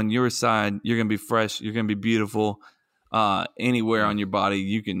happiness on your side. You're gonna be fresh. You're gonna be beautiful. Anywhere on your body,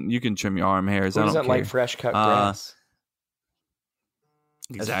 you can trim your arm hairs. Who I don't doesn't care. like fresh cut grass?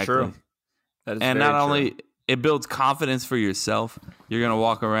 Exactly. That's true. That is and very not true. only it builds confidence for yourself. You're gonna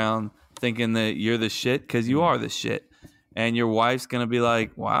walk around thinking that you're the shit, because you are the shit. And your wife's gonna be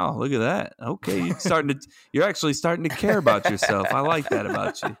like, "Wow, look at that. Okay, you're actually starting to care about yourself. I like that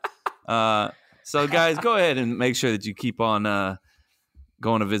about you." So, guys, go ahead and make sure that you keep on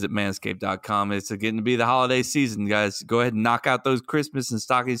going to visit manscaped.com. It's getting to be the holiday season, guys. Go ahead and knock out those Christmas and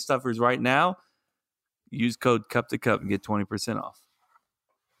stocking stuffers right now. Use code Cup to Cup and get 20% off.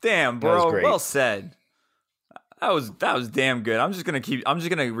 Damn, That was bro. great. Well said. That was damn good. I'm just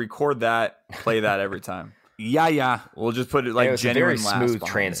gonna record that, play that every time. Yeah. We'll just put it like It was a genuine very laughs smooth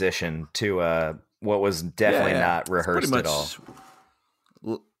behind transition to what was definitely not rehearsed at all.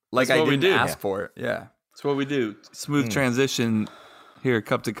 Like That's I what we didn't do. ask for it. Yeah. That's what we do. Smooth transition here,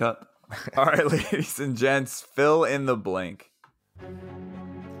 Cup to Cup. All right, ladies and gents, fill in the blank.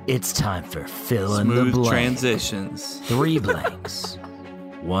 It's time for fill in the Smooth blank. transitions. 3 blanks.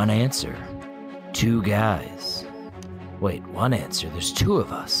 1 answer. 2 guys. Wait, 1 answer? There's 2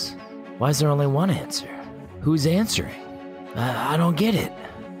 of us. Why is there only 1 answer? Who's answering? I don't get it.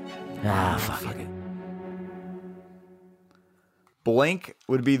 Fuck it. Blank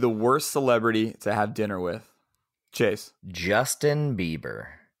would be the worst celebrity to have dinner with. Chase. Justin Bieber.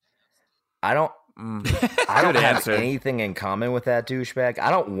 I don't Good have answer. anything in common with that douchebag.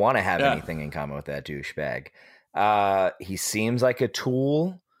 I don't want to have anything in common with that douchebag. He seems like a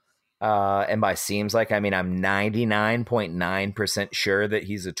tool. And by seems like, I mean, I'm 99.9% sure that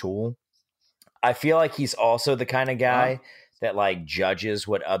he's a tool. I feel like he's also the kind of guy that like judges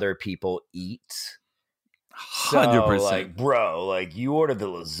what other people eat. So, 100%. like, bro, like you ordered the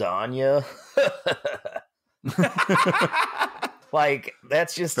lasagna. Like,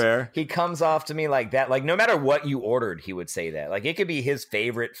 that's just Fair. He comes off to me like that. Like, no matter what you ordered, he would say that. Like, it could be his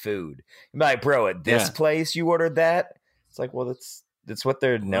favorite food. He'd be like, bro, at this place you ordered that. It's like, well, that's what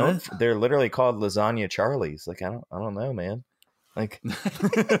they're known for. They're literally called Lasagna Charlies. Like, I don't know, man. Like,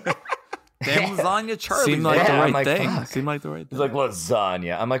 Damn lasagna Charlie. Seemed like the I'm right like, thing. fuck. Seemed like the right he's thing. like,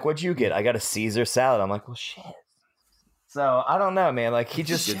 lasagna. I'm like, what'd you get? I got a Caesar salad. I'm like, well, shit. So I don't know, man. Like, he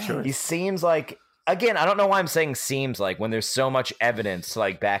seems like, again, I don't know why I'm saying seems like when there's so much evidence to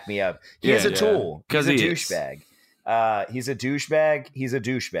like back me up. He's a tool. He's a douchebag. He's a douchebag. He's a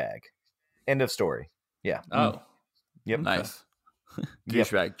douchebag. End of story. Yeah. Oh. Yep. Nice.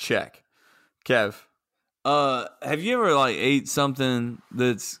 Douchebag. Check. Kev. Have you ever like ate something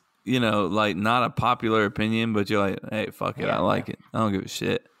that's, you know, like not a popular opinion, but you're like, hey, fuck it, I like it. I don't give a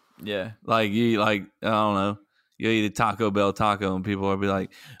shit. Yeah. Like you like, I don't know, you eat a Taco Bell taco and people will be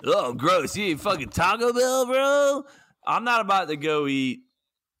like, oh, gross, you eat fucking Taco Bell, bro? I'm not about to go eat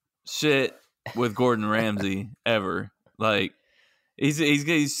shit with Gordon Ramsay ever. Like, he's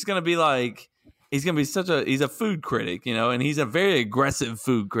just gonna be like, he's gonna be he's a food critic, you know, and he's a very aggressive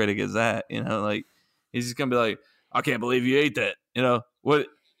food critic as that, you know, like he's just gonna be like, I can't believe you ate that, you know, what?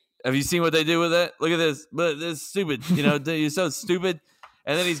 Have you seen what they do with that? Look at this, but this is stupid, you know, you're so stupid.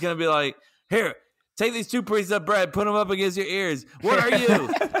 And then he's gonna be like, here, take these 2 pieces of bread, put them up against your ears. What are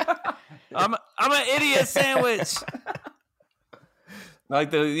you? I'm an idiot sandwich. Like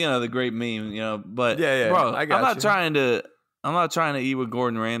the great meme, you know. But Yeah, bro, I got I'm not trying to eat with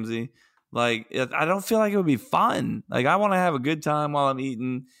Gordon Ramsay. Like, I don't feel like it would be fun. Like, I want to have a good time while I'm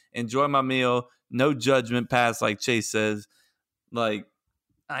eating, enjoy my meal, no judgment pass, like Chase says. Like,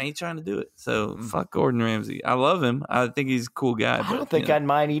 I ain't trying to do it. So fuck Gordon Ramsay. I love him. I think he's a cool guy. I don't think I'd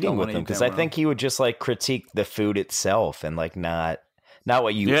mind eating don't with wanna him eat because that I raw. think he would just like critique the food itself and like not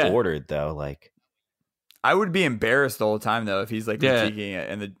what you ordered though. Like, I would be embarrassed the whole time though if he's like Yeah. critiquing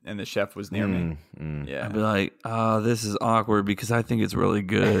it and the chef was near me. Yeah. I'd be like, oh, this is awkward because I think it's really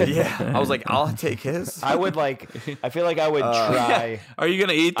good. Yeah. I was like, I'll take his. I would like. I feel like I would try. Are you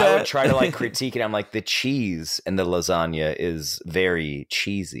gonna eat I that? would try to like critique it. I'm like, the cheese in the lasagna is very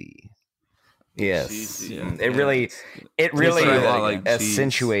cheesy. Yes, Cheesy, it really Tastes a lot like cheese.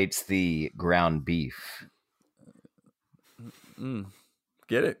 accentuates the ground beef.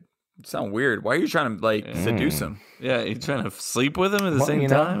 Get it? Sound weird. Why are you trying to like seduce him? Yeah, you trying to sleep with him at the Well, same you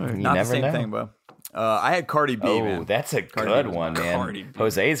know, time? Or? you Not the never same know. thing, bro. I had Cardi B, Oh, man. that's a Cardi good B was one, my man. Cardi B.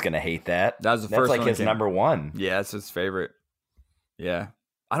 Jose's gonna hate that. That was the That's first like one his that came. number one. Yeah, that's his favorite. Yeah.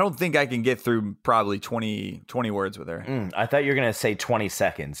 I don't think I can get through probably 20 words with her. I thought you were gonna say 20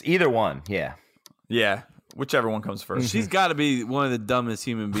 seconds. Either one, yeah. Yeah. Whichever one comes first. She's got to be one of the dumbest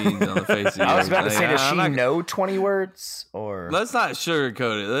human beings on the face of the earth. I was about to Like, say, does I'm she not- know 20 words or? Let's not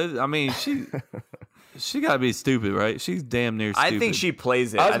sugarcoat it. I mean, she got to be stupid, right? She's damn near stupid. I think she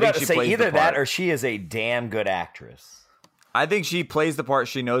plays it. I was think about to she say plays either the that part. or she is a damn good actress. I think she plays the part.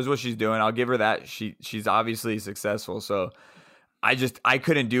 She knows what she's doing. I'll give her that. She's obviously successful. So I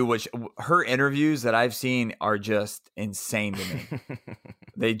couldn't do her interviews that I've seen are just insane to me.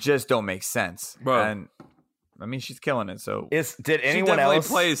 They just don't make sense. Bro. And I mean, she's killing it. So Did she anyone definitely else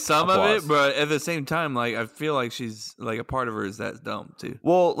plays some of Applause. it, but at the same time, like I feel like she's like a part of her is that dumb too.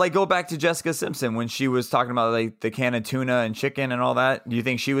 well, like go back to Jessica Simpson when she was talking about like the can of tuna and chicken and all that. Do you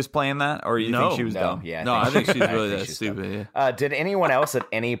think she was playing that, or you think she was dumb? Yeah, No, I think she's really that she's stupid. dumb. Yeah. Did anyone else at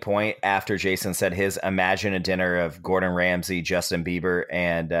any point after Jason said his imagine a dinner of Gordon Ramsay, Justin Bieber,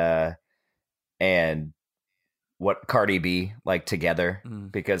 and what Cardi B like together?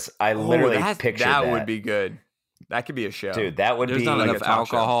 Because I literally pictured that. Would be good. That could be a show, Dude, that would There's be not like enough a talk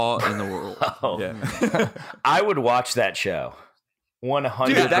show. alcohol in the world. Oh. Yeah. I would watch that show. 100%.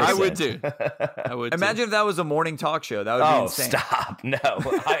 Dude, I would too. I would. Imagine if that was a morning talk show. That would be Oh, insane. stop. No. I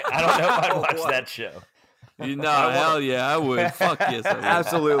don't know if I'd watch that show. You know, hell yeah, I would. Fuck yes, I would.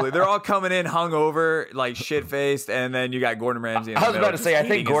 Absolutely. They're all coming in hungover, like shit faced, and then you got Gordon Ramsay in the I was middle, about to just say, I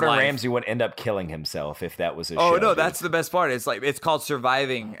hating think his Gordon life. Ramsay would end up killing himself if that was his Oh show. no, dude. that's the best part. It's called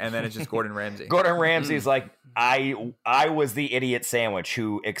Surviving, and then it's just Gordon Ramsay. Gordon Ramsay's like, I was the idiot sandwich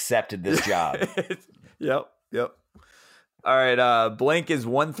who accepted this job. Yep. All right. Blank is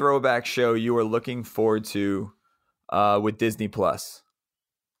one throwback show you are looking forward to with Disney Plus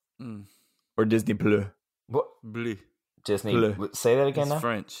or Disney Plus. What? Bleu. Disney, Bleu. say that again It's now?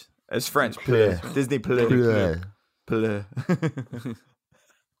 French. It's French. Plus. Disney Plus. Plus.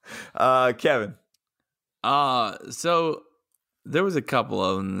 Kevin. So there was a couple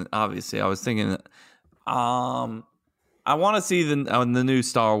of them. Obviously, I was thinking, I want to see the new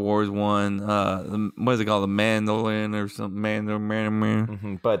Star Wars one. What is it called? The Mandalorian or something?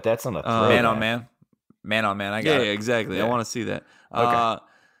 Man. But that's on a Man on man. Man on man. I got it. Yeah, exactly. Yeah. I want to see that. Okay.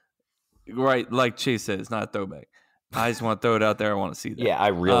 Right, like Chase said, it's not a throwback. I just want to throw it out there. I want to see that. Yeah, I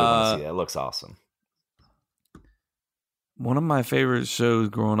really want to see that. It looks awesome. One of my favorite shows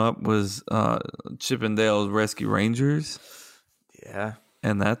growing up was Chippendale's Rescue Rangers, Yeah.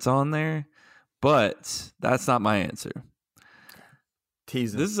 and that's on there. But that's not my answer.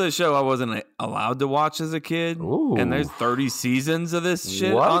 Teasing. This is a show I wasn't allowed to watch as a kid, Ooh. and there's 30 seasons of this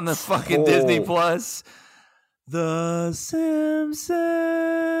shit What? on the fucking Disney Plus. The Simpsons.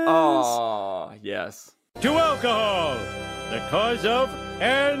 Oh, yes. To alcohol, the cause of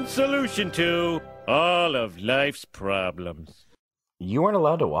and solution to all of life's problems. You weren't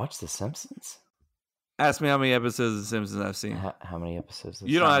allowed to watch The Simpsons? Ask me how many episodes of The Simpsons I've seen. How many episodes?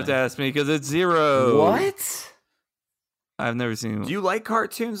 You don't have to ask me because it's 0. What? I've never seen. Do you like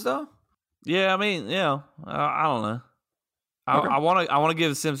cartoons though? Yeah, I mean, I don't know. Okay. I want to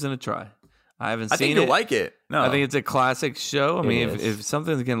give Simpson a try. I haven't I seen think it. you'll like it. No, I think it's a classic show. I mean, if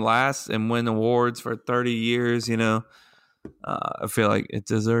something can last and win awards for 30 years, I feel like it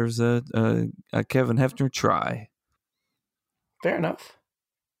deserves a Kevin Hefner try. Fair enough.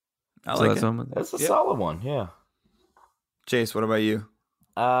 I like it. That's a solid one. Yeah. Chase, what about you?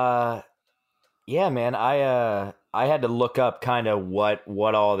 Yeah, man. I had to look up kind of what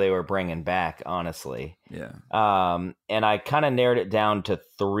all they were bringing back, honestly. Yeah. And I kind of narrowed it down to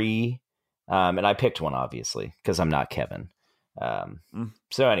 3. And I picked one, obviously, because I'm not Kevin.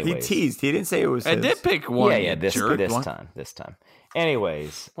 So anyways. He teased. He didn't say it was I his. did pick one. Yeah, this time.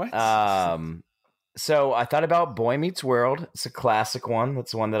 Anyways. What? So I thought about Boy Meets World. It's a classic one.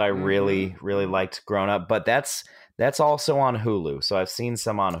 That's one that I really, really liked growing up. But that's also on Hulu. So I've seen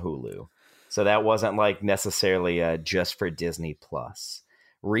some on Hulu. So that wasn't like necessarily just for Disney Plus.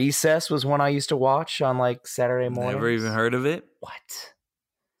 Recess was one I used to watch on like Saturday mornings. Never even heard of it. What?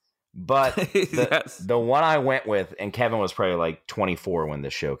 But Yes. the one I went with, and Kevin was probably like 24 when the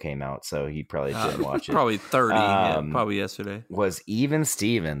show came out, so he probably didn't watch it. Probably 30. Probably yesterday. Was Even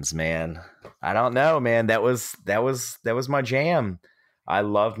Stevens, man. I don't know, man. That was my jam. I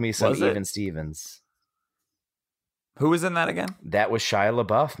loved me some Was it? Even Stevens. Who was in that again? That was Shia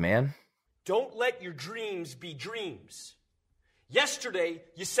LaBeouf, man. Don't let your dreams be dreams. Yesterday,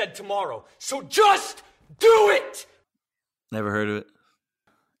 you said tomorrow. So just do it! Never heard of it.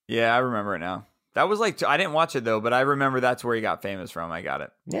 Yeah, I remember it now. That was like, I didn't watch it though, but I remember that's where he got famous from. I got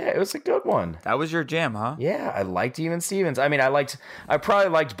it. Yeah, it was a good one. That was your jam, huh? Yeah, I liked Even Stevens. I mean, I probably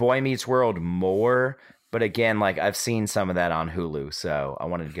liked Boy Meets World more, but again, like I've seen some of that on Hulu, so I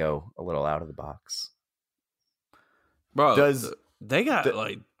wanted to go a little out of the box. Bro, they got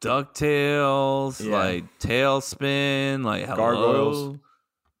like DuckTales, like Tailspin, like Hello. Gargoyles.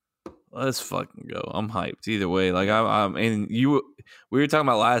 Let's fucking go. I'm hyped either way. Like we were talking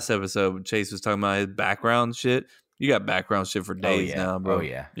about last episode. Chase was talking about his background shit. You got background shit for days now, bro. Oh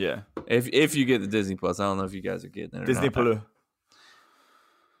yeah. Yeah. If you get the Disney Plus, I don't know if you guys are getting it. Disney or not.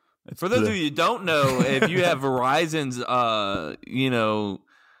 Plus. For those of you who don't know, if you have Verizon's,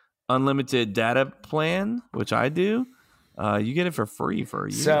 unlimited data plan, which I do, you get it for free for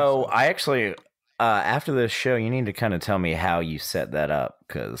a year. So I actually, after this show, you need to kind of tell me how you set that up,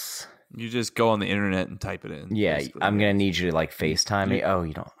 because you just go on the internet and type it in. Yeah, basically. I'm gonna need you to like FaceTime me. Oh,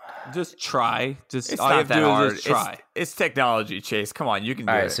 you don't. Just try. Just It's all you not have to that do hard. is just try. It's technology, Chase. Come on, you can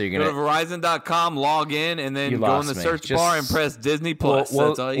do All right, it. so you're Go gonna to Verizon.com, log in, and then You go in lost the me. search Just- bar and press Disney Plus. We'll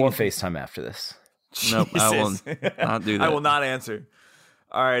That's all you can FaceTime after this. Nope, I will Jesus. not do that. I will not answer.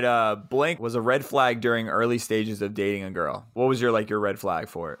 All right, blank was a red flag during early stages of dating a girl. What was your red flag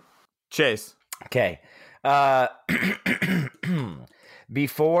for it? Chase. Okay.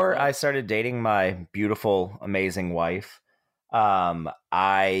 Before I started dating my beautiful, amazing wife,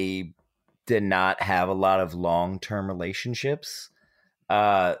 I did not have a lot of long-term relationships.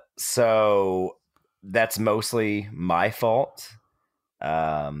 So that's mostly my fault.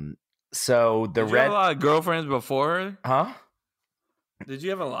 So the Did you have a lot of girlfriends before her? huh? Did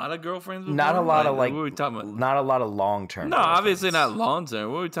you have a lot of girlfriends before Not a her? lot of what like, are we talking about? not a lot of long-term. No, obviously girlfriends. not long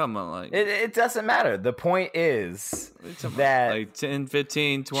term. What are we talking about? Like, It doesn't matter. The point is what are we talking that about? Like 10,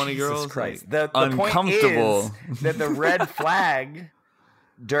 15, 20 Jesus girls? Christ. Like, The point Uncomfortable. is that the red flag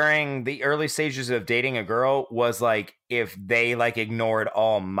during the early stages of dating a girl was like if they like ignored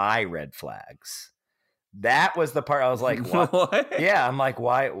all my red flags. That was the part I was like, what? what? Yeah, I'm like,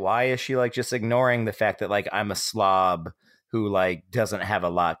 why is she like just ignoring the fact that like I'm a slob who like doesn't have a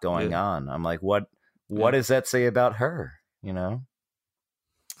lot going on? I'm like, what does that say about her? You know?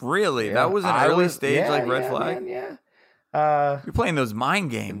 Really? Yeah. That was an I early was- stage yeah, red yeah, flag? man, yeah. You're playing those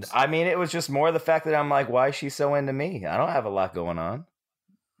mind games. I mean, it was just more the fact that I'm like, why is she so into me? I don't have a lot going on.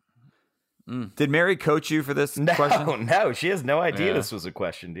 Did Mary coach you for this question? No, she has no idea this was a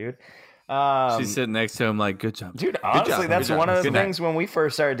question, dude. She's sitting next to him like, good job. Dude, honestly, that's Good job. one of the Good night. things when we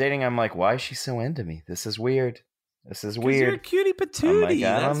first started dating, I'm like, why is she so into me? This is weird. This is 'Cause You're a weird. cutie I'm patootie. like,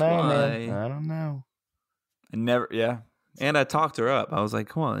 I don't That's know, why. man. I don't know. I never. Yeah. And I talked her up. I was like,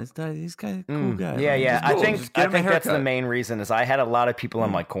 come on, he's kind of cool guy. Yeah, man. yeah. Just I cool. think Just get him a that's the haircut. main reason is I had a lot of people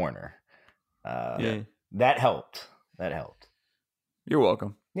in my corner. Yeah, That helped. That helped. You're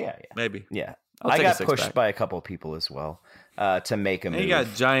welcome. Yeah, maybe. yeah. I'll I take a got six pushed pack. by a couple of people as well to make a And move. you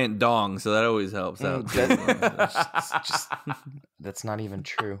got giant dong, so that always helps out. That's not even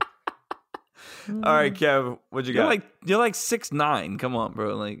true. All right, Kev, what'd you got? You're like 6'9". Come on,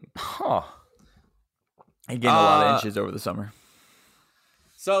 bro. Like, Huh. I gained a lot of inches over the summer.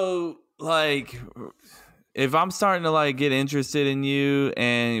 so like, if I'm starting to like get interested in you,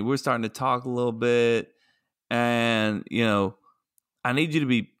 and we're starting to talk a little bit, and I need you to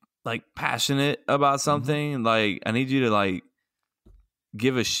be like passionate about something. Like, I need you to like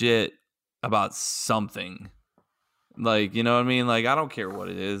give a shit about something. Like, you know what I mean? Like, I don't care what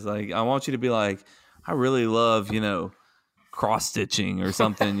it is. Like, I want you to be like, I really love, cross stitching or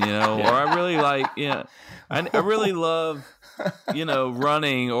something, or I really like, I really love,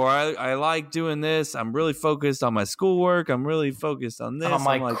 running, or I like doing this. I'm really focused on my schoolwork. I'm really focused on this. On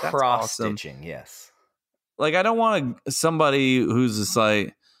my I'm like, that's cross awesome. stitching, yes. Like, I don't want somebody who's just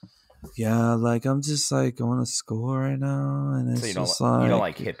like, yeah, like I'm just like going to school right now, and it's So you just don't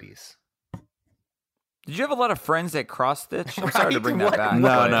like hippies. Did you have a lot of friends that cross stitch? I'm sorry to Right? bring that What? back. No,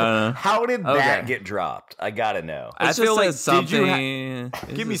 but- no. How did that Okay. get dropped? I gotta know. I It's feel just like said did you something.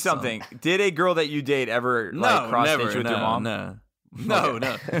 It's Give me just something. Did a girl that you date ever like No, cross never. stitch with your mom? No. No.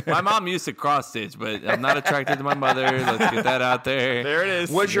 My mom used to cross stitch, but I'm not attracted to my mother. Let's get that out there. There it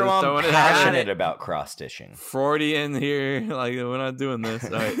is. Was your Just mom throwing it out. passionate about cross stitching? Freudian here. Like, we're not doing this.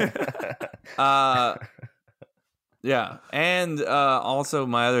 All right. Yeah. And also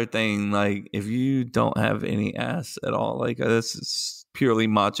my other thing, like, if you don't have any ass at all, like, this is purely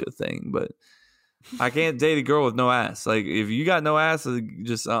macho thing, but I can't date a girl with no ass. Like, if you got no ass,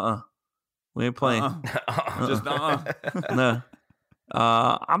 just we ain't playing. Just No.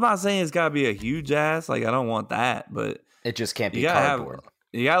 I'm not saying it's gotta be a huge ass. Like, I don't want that, but It just can't be you gotta cardboard.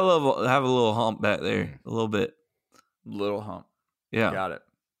 have a little hump back there, a little bit. little hump. Yeah, Got it.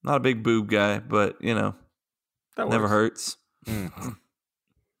 not a big boob guy, but That never works. hurts.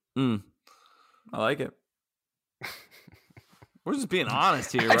 I like it. We're just being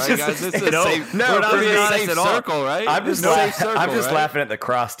honest here, I right, just- guys? This is no, safe. no, We're not we're being in a honest safe at all. circle, right? I'm This just, is a safe circle, I'm just right? laughing at the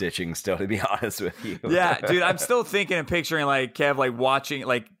cross stitching still, to be honest with you. Yeah, dude, I'm still thinking and picturing like Kev like watching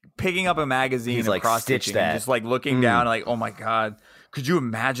like picking up a magazine He's and like, cross "Stitch stitching that." and just like looking down like, oh my god, could you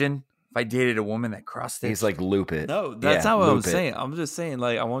imagine if I dated a woman that cross stitched? He's like, loop it. No, that's Yeah, not what I'm loop it. saying. I'm just saying,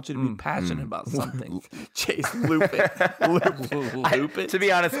 like, I want you to be passionate about something. Chase, loop it. Loop it. To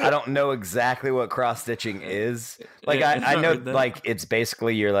be honest, I don't know exactly what cross stitching is. Like, Yeah, I know, that- like, it's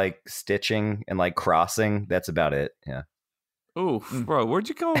basically you're like stitching and like crossing. That's about it. Yeah. Ooh, bro, where'd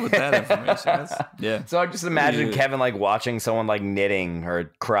you come up with that information? That's, Yeah. So I just imagine Yeah. Kevin like watching someone like knitting or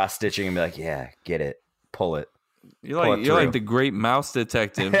cross stitching and be like, yeah, get it, pull it. you're Pull like it you're through. like the Great Mouse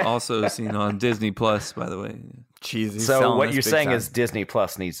Detective, also seen on Disney Plus, by the way. Jeez, he's So selling what this you're big saying time. is Disney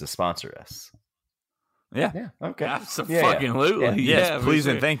Plus needs to sponsor us. yeah. Yeah. Okay. Absolutely. Yeah. Yes, Yeah, for please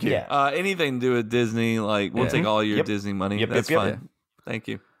sure. and thank you. Yeah. Anything to do with Disney, like we'll Yeah. take all your Yep. Disney money. Yep, That's yep, yep. fine. Thank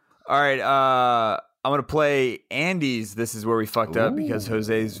you. All right, I'm gonna play Andy's. This is where we fucked up because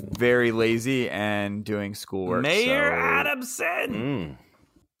Jose's very lazy and doing schoolwork. Mayor so- Adamson.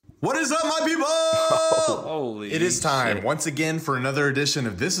 What is up, my people? Holy It is time shit. once again for another edition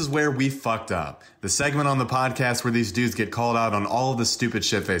of This Is Where We Fucked Up, the segment on the podcast where these dudes get called out on all of the stupid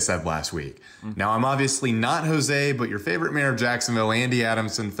shit they said last week. Now, I'm obviously not Jose, but your favorite mayor of Jacksonville, Andy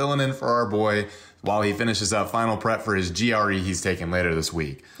Adamson, filling in for our boy while he finishes up final prep for his GRE he's taking later this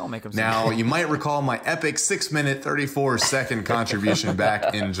week. Don't make him Now, you might recall my epic 6-minute, 34-second contribution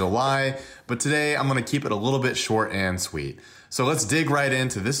back in July, but today I'm going to keep it a little bit short and sweet. So let's dig right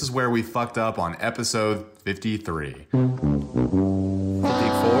into This Is Where We Fucked Up on episode 53.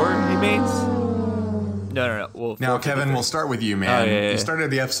 54, he means? No. Well, Now, Kevin, we'll start with you, man. Oh, yeah. You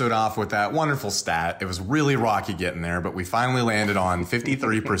started the episode off with that wonderful stat. It was really rocky getting there, but we finally landed on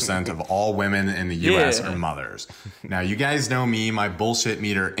 53% of all women in the U.S. Yeah. are mothers. Now, you guys know me. My bullshit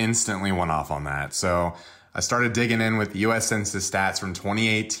meter instantly went off on that. So I started digging in with the U.S. Census stats from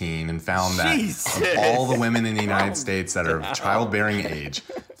 2018 and found that of all the women in the United States that are of childbearing age,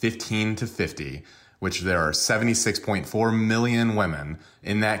 15 to 50, which there are 76.4 million women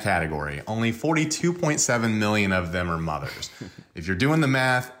in that category. Only 42.7 million of them are mothers. If you're doing the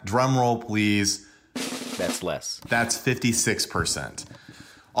math, drum roll, please. That's less. That's 56%.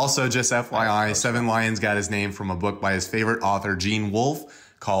 Also, just FYI, Seven Lions got his name from a book by his favorite author, Gene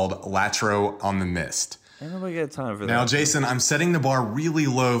Wolfe, called Latro on the Mist. Ain't nobody got time for that. Now, Jason, I'm setting the bar really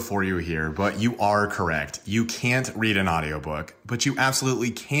low for you here, but you are correct. You can't read an audiobook, but you absolutely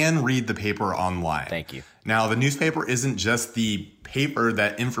can read the paper online. Thank you. Now, the newspaper isn't just the paper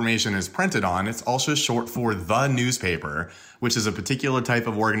that information is printed on. It's also short for the newspaper, which is a particular type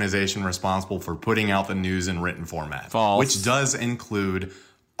of organization responsible for putting out the news in written format. False. Which does include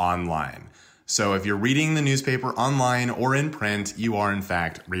online. So if you're reading the newspaper online or in print, you are in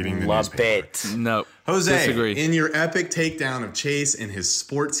fact reading the newspaper. Love it. No. Jose, Disagree. in your epic takedown of Chase in his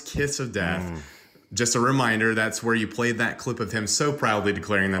sports kiss of death, just a reminder, that's where you played that clip of him so proudly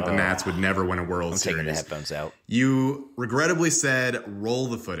declaring that the Nats would never win a World Series. Taking the headphones out. You regrettably said, roll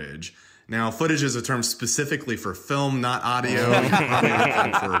the footage. Now, footage is a term specifically for film, not audio. You're probably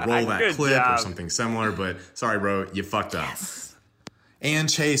looking for roll that Good clip job. or something similar, but sorry, bro, you fucked up. And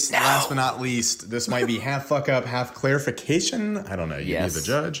Chase, last but not least, this might be half fuck up, half clarification. I don't know. You be the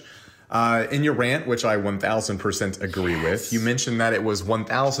judge. In your rant, which I 1000% agree with, you mentioned that it was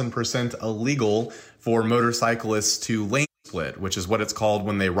 1000% illegal for motorcyclists to lane split, which is what it's called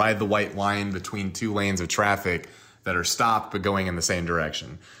when they ride the white line between two lanes of traffic that are stopped but going in the same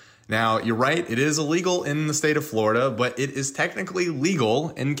direction. Now, you're right. It is illegal in the state of Florida, but it is technically legal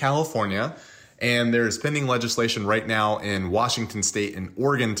in California. And there's pending legislation right now in Washington State and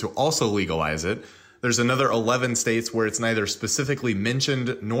Oregon to also legalize it. There's another 11 states where it's neither specifically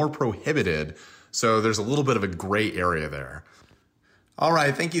mentioned nor prohibited. So there's a little bit of a gray area there. All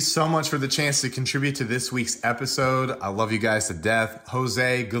right. Thank you so much for the chance to contribute to this week's episode. I love you guys to death.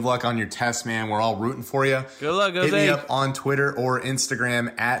 Jose, good luck on your test, man. We're all rooting for you. Good luck, Jose. Hit me up on Twitter or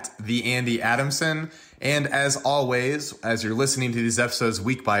Instagram at the Andy Adamson. And as always, as you're listening to these episodes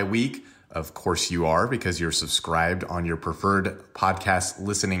week by week, of course you are, because you're subscribed on your preferred podcast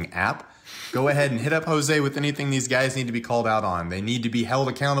listening app. Go ahead and hit up Jose with anything these guys need to be called out on. They need to be held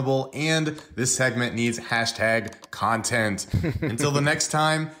accountable, and this segment needs hashtag content. Until the next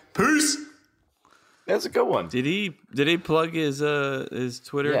time, peace! That's a good one. Did he plug his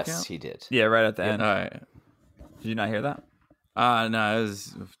Twitter account? Yes, he did. Yeah, right at the All end. right. Did you not hear that? No,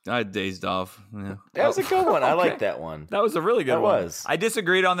 I dazed off. Yeah. That was a good one. I like that one. That was a really good That one. was. I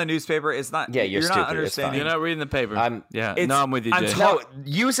disagreed on the newspaper. It's not. Yeah, you're not stupid. It's understanding. You're not reading the paper. I'm with you, Jay. No,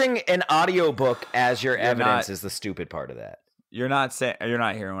 using an audiobook as your evidence is the stupid part of that. You're not saying. You're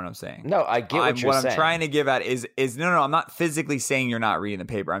not hearing what I'm saying. No, I get what you're saying. What I'm trying to give at is no. I'm not physically saying you're not reading the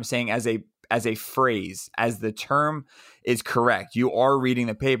paper. I'm saying as a phrase, as the term is correct, you are reading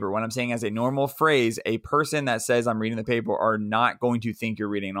the paper. When I'm saying as a normal phrase, a person that says I'm reading the paper are not going to think you're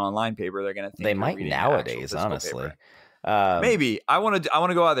reading an online paper. They're going to think they you're might reading nowadays, honestly. Maybe I want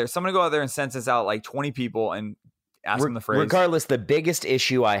to go out there. So I'm going to go out there and census out like 20 people and ask them the phrase. Regardless, the biggest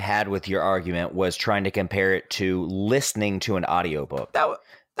issue I had with your argument was trying to compare it to listening to an audiobook.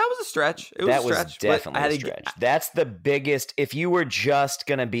 That was a stretch. That was definitely a stretch. That's the biggest. If you were just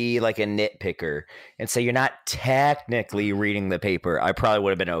going to be like a nitpicker and say you're not technically reading the paper, I probably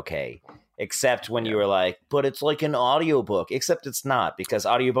would have been okay. Except when you were like, but it's like an audiobook. Except it's not, because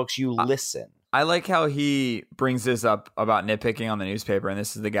audiobooks, you listen. I like how he brings this up about nitpicking on the newspaper, and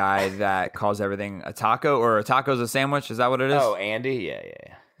this is the guy that calls everything a taco, or a taco's a sandwich. Is that what it is? Oh, Andy?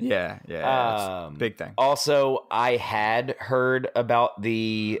 Yeah. Yeah. Big thing. Also, I had heard about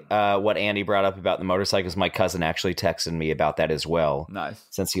the what Andy brought up about the motorcycles. My cousin actually texted me about that as well. Nice.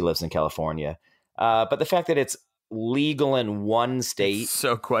 Since he lives in California. But the fact that it's legal in one state. It's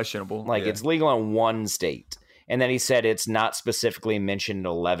so questionable. It's legal in one state. And then he said it's not specifically mentioned in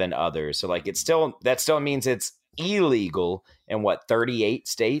 11 others. So that still means it's illegal in 38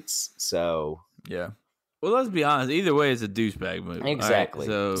 states. So yeah. Well, let's be honest. Either way, it's a douchebag move. Exactly.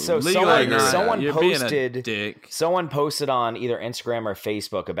 Right? So someone posted on either Instagram or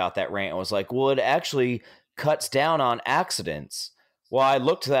Facebook about that rant and was like, well, it actually cuts down on accidents. Well, I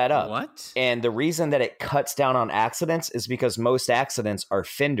looked that up. What? And the reason that it cuts down on accidents is because most accidents are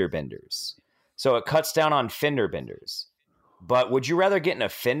fender benders. So it cuts down on fender benders. But would you rather get in a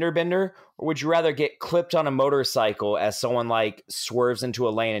fender bender, or would you rather get clipped on a motorcycle as someone swerves into a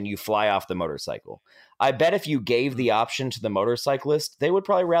lane and you fly off the motorcycle? I bet if you gave the option to the motorcyclist, they would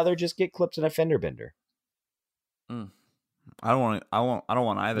probably rather just get clipped in a fender bender. I don't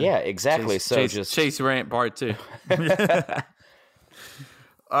want either. Yeah, exactly. Chase rant part 2.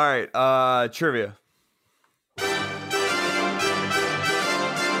 All right, trivia.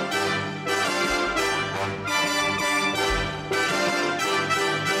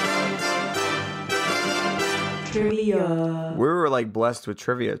 like blessed with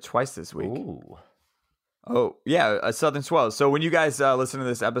trivia twice this week. Ooh. Oh, yeah, Southern Swells. So when you guys listen to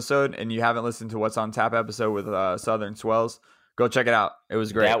this episode and you haven't listened to What's on Tap episode with Southern Swells, go check it out. It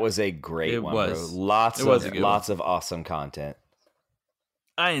was great. That was a great one, bro. Lots of awesome content.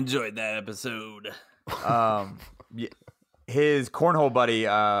 I enjoyed that episode. His cornhole buddy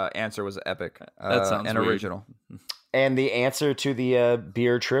answer was epic. That sounds and weird. original. And the answer to the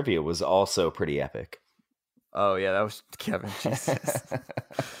beer trivia was also pretty epic. Oh, yeah, that was Kevin. Jesus.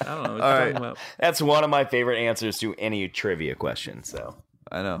 I don't know what you're All talking right. about. That's one of my favorite answers to any trivia question. So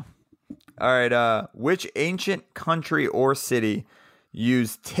I know. All right. Which ancient country or city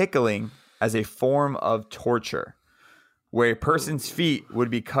used tickling as a form of torture, where a person's feet would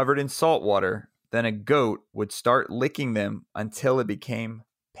be covered in salt water, then a goat would start licking them until it became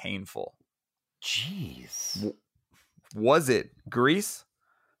painful? jeez. Was it Greece,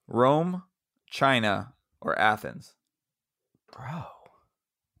 Rome, China, or Athens? Bro.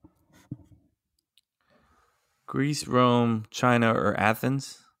 Greece, Rome, China, or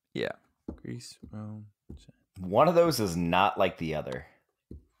Athens? Yeah. Greece, Rome, China. One of those is not like the other.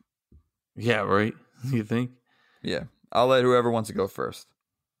 Yeah, right? You think? Yeah. I'll let whoever wants to go first.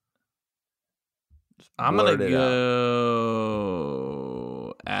 I'm going to Blurt it out.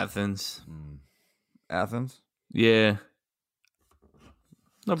 go Athens. Athens? Yeah.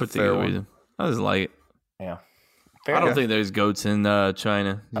 No It's a particular fair one. reason. I just like it. Yeah. I don't think there's goats in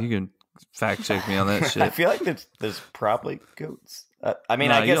China. You can fact check me on that shit. I feel like there's probably goats. I mean,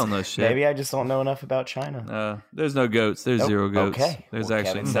 Nah, I you guess don't know shit. maybe I just don't know enough about China. There's no goats. There's Nope. zero goats. Okay. There's Well,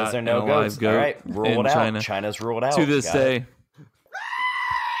 actually Kevin says not there are no an alive goats. goat All right, rule in it out. China. China's ruled out. To this Got it. day.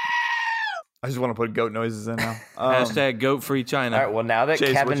 I just want to put goat noises in now. Hashtag goat free China. All right, well, now that Chase,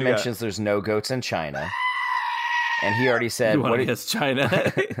 what Kevin you got? mentions there's no goats in China, and he already said, You want what to did- guess China?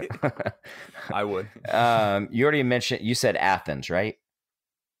 I would. you already mentioned, you said Athens, right?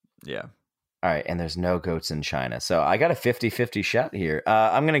 Yeah. All right, and there's no goats in China. So I got a 50-50 shot here.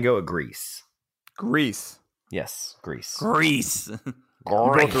 I'm going to go with Greece. Greece. Yes, Greece. Greece. You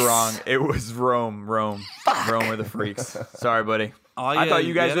both are wrong. It was Rome. Rome were the freaks. Sorry, buddy. Oh, I thought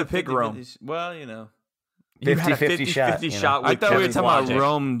you guys had a would pick 50-50 Rome. Well, you know. You had a 50-50 shot, 50 you know. shot I with thought we were Kevin's talking logic. about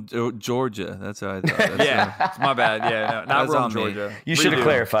Rome, Georgia. That's what I thought. That's Yeah, it's my bad. Yeah, no, not That's Rome, on me. Georgia. You should have Redo.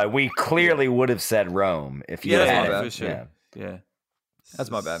 clarified. We clearly would have said Rome if you Yeah, had that's my it. bad. for sure. Yeah. Yeah.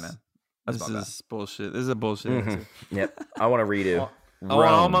 That's my bad, man. That's This my bad. is bullshit. This is a bullshit Mhm. answer. Yep. I want to redo. I want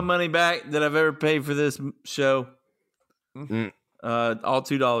all Rome. my money back that I've ever paid for this show. Mm. All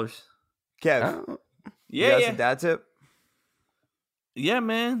 $2. Kev, Oh, you Yeah, got yeah. some dad tip? Yeah,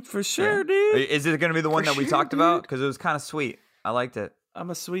 man. For sure, Yeah. dude. Is it going to be the one For that we sure, talked dude. about? Because it was kind of sweet. I liked it. I'm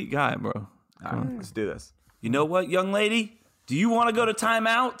a sweet guy, bro. All right, let's do this. You know what, young lady? Do you want to go to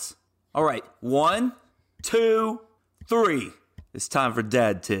timeout? All right, 1, 2, 3. It's time for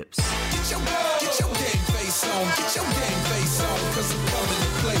dad tips. Get your game face on. Get your game face on. Cause I'm coming to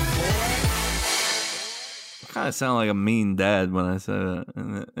play, boy. I kind of sound like a mean dad when I say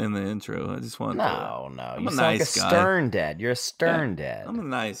that in the intro. I just want no. I'm You a sound like nice a guy. stern dad. You're a stern dad. I'm a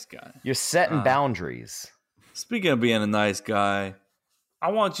nice guy. You're setting boundaries. Speaking of being a nice guy,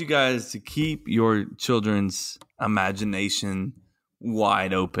 I want you guys to keep your children's imagination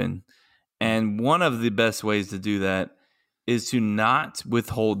wide open. And one of the best ways to do that is to not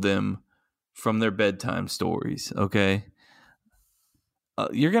withhold them from their bedtime stories, okay?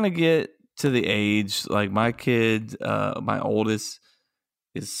 You're going to get to the age, like my kid, my oldest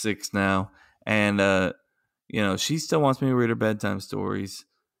is 6 now, and, she still wants me to read her bedtime stories,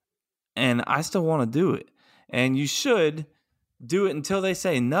 and I still want to do it. And you should do it until they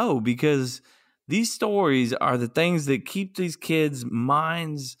say no, because these stories are the things that keep these kids'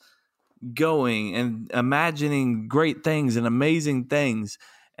 minds going and imagining great things and amazing things.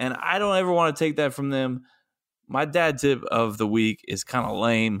 And I don't ever want to take that from them. My dad tip of the week is kind of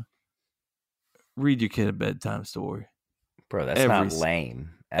lame. Read your kid a bedtime story. Bro, that's Every not s- lame.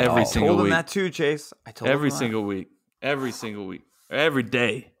 At every all. I single told him week. that too, Chase. I told Every him that. single week. Every single week. Every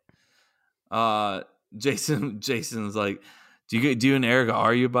day. Jason's like, do you and Erica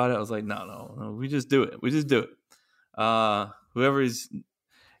argue about it? I was like, no, we just do it. We just do it. Whoever's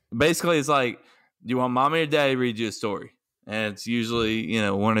basically, it's like, do you want mommy or daddy to read you a story? And it's usually,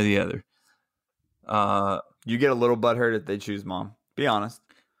 one or the other. You get a little butthurt if they choose mom. Be honest.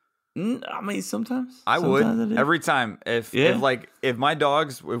 I mean, sometimes I would do. every time if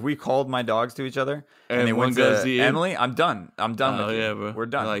we called my dogs to each other and they one went goes to to you? Emily, I'm done. I'm done Oh, with you. yeah, bro. We're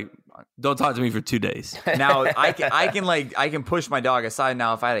done. Like, don't talk to me for 2 days. Now I can push my dog aside.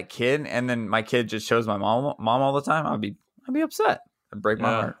 Now if I had a kid and then my kid just chose my mom all the time, I'd be upset. It'd break my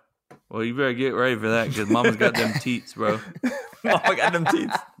Yeah. heart. Well, you better get ready for that because mama's got them teats, bro. I got them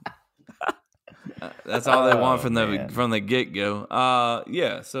teeth. That's all they want from the get go.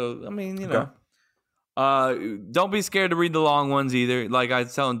 Yeah. So I mean, you know, don't be scared to read the long ones either. Like I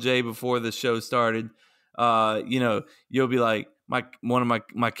was telling Jay before the show started, you know, you'll be like, my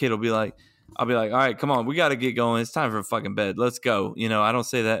kid will be like, I'll be like, all right, come on, we got to get going. It's time for fucking bed. Let's go. You know, I don't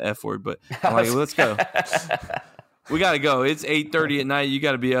say that F word, but I'm like, let's go. We got to go. It's 8:30 at night. You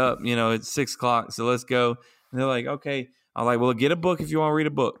got to be up. You know, it's 6 o'clock. So let's go. And they're like, okay. I'm like, well, get a book if you want to read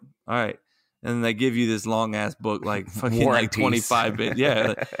a book. All right. And then they give you this long ass book, like fucking like 25 bit.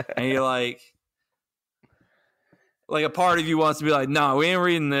 Yeah. And you're like a part of you wants to be like, no, we ain't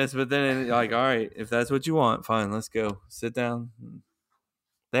reading this. But then you're like, all right, if that's what you want, fine, let's go. Sit down.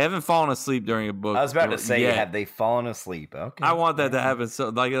 They haven't fallen asleep during a book. I was about to say, yet. have they fallen asleep? Okay. I want that to happen. So,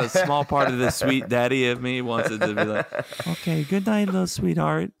 like, a small part of the sweet daddy of me wants it to be like, okay, good night, little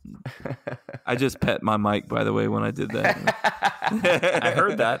sweetheart. I just pet my mic, by the way, when I did that. I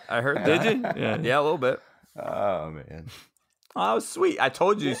heard that. Did you? Yeah, a little bit. Oh, man. Oh, that was sweet. I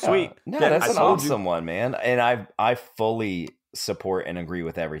told you, sweet. No, that's an awesome one, man. And I fully support and agree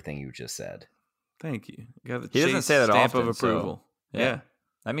with everything you just said. Thank you. You got the He doesn't say that stamp often, of approval. So, yeah.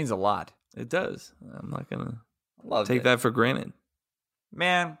 That means a lot. It does. I'm not going to take that for granted.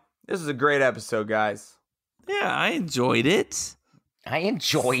 Man, this is a great episode, guys. Yeah, I enjoyed it.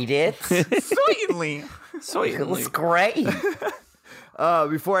 Sweetly. It was great.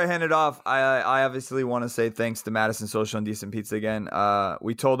 Before I hand it off, I obviously want to say thanks to Madison Social and Decent Pizza again.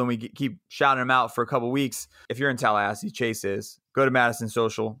 We told them we keep shouting them out for a couple weeks. If you're in Tallahassee, Chase is. Go to Madison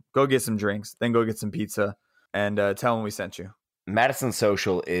Social, go get some drinks, then go get some pizza, and tell them we sent you. Madison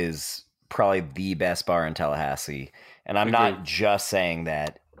Social is probably the best bar in Tallahassee. And I'm not just saying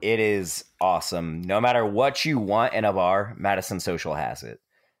that. It is awesome. No matter what you want in a bar, Madison Social has it.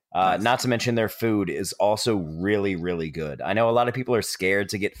 Nice. Not to mention their food is also really, really good. I know a lot of people are scared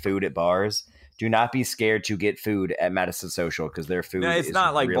to get food at bars. Do not be scared to get food at Madison Social because their food it's is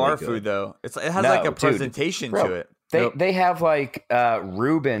not like really bar good. food, though. It has like a presentation to it. They have like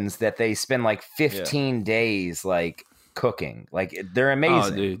Reubens that they spend like 15 days like cooking. Like they're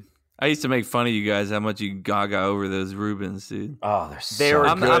amazing. Oh, dude. I used to make fun of you guys how much you gaga over those Reubens, dude. Oh,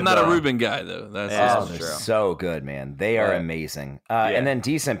 I'm not a Reuben guy though. That's they're true. So good, man. They are amazing. And then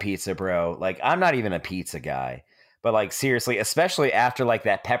Decent Pizza, bro. Like I'm not even a pizza guy, but like seriously, especially after like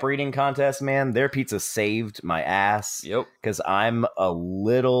that pepper eating contest, man, their pizza saved my ass. Yep. Because I'm a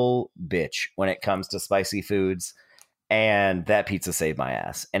little bitch when it comes to spicy foods, and that pizza saved my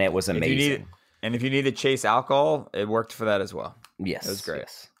ass, and it was amazing. If you need to chase alcohol, it worked for that as well. Yes, it was great.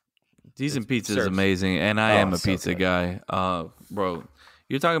 Yes. Decent Pizza is amazing, and I am a pizza guy. Bro,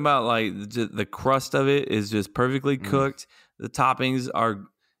 you're talking about like the crust of it is just perfectly cooked. The toppings are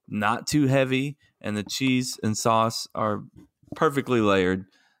not too heavy, and the cheese and sauce are perfectly layered.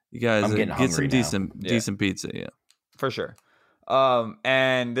 You guys get some decent pizza, yeah, for sure.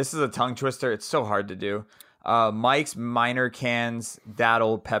 And this is a tongue twister. It's so hard to do. Mike's Minor Cans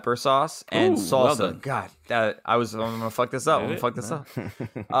Daddle Pepper Sauce and salsa. Well God, I'm gonna fuck this up.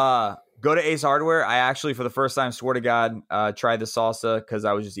 Go to Ace Hardware. I actually, for the first time, swear to God, tried the salsa because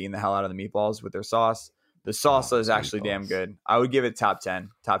I was just eating the hell out of the meatballs with their sauce. The salsa is actually damn good. I would give it top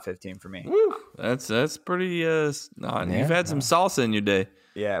 10, top 15 for me. Woo. That's pretty. You've had some salsa in your day.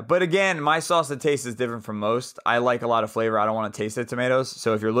 Yeah, but again, my salsa taste is different from most. I like a lot of flavor. I don't want to taste the tomatoes.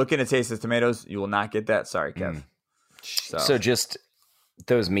 So if you're looking to taste the tomatoes, you will not get that. Sorry, Kev. So just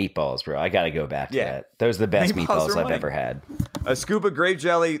those meatballs, bro. I got to go back to that. Those are the best meatballs I've ever had. A scoop of grape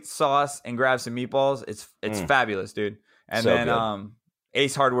jelly sauce and grab some meatballs. It's fabulous, dude. And so then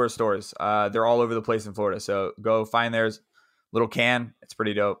Ace Hardware stores. They're all over the place in Florida. So go find theirs. Little can. It's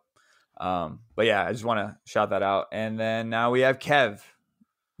pretty dope. But yeah, I just want to shout that out. And then now we have Kev.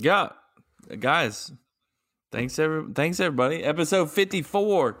 Yeah, guys, thanks everybody. Episode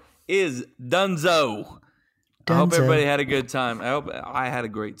 54 is Dunzo. I hope everybody had a good time. I hope I had a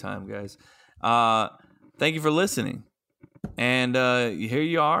great time, guys. Thank you for listening. And here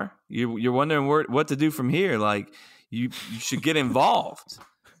you are. You're wondering what to do from here. Like you should get involved.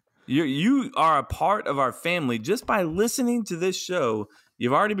 You are a part of our family just by listening to this show.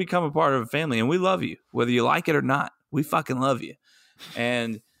 You've already become a part of a family, and we love you, whether you like it or not. We fucking love you.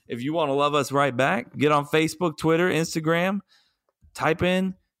 And if you want to love us right back, get on Facebook, Twitter, Instagram, type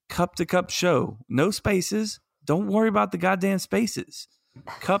in Cup to Cup Show. No spaces. Don't worry about the goddamn spaces.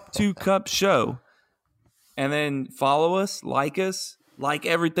 Cup to Cup Show. And then follow us, like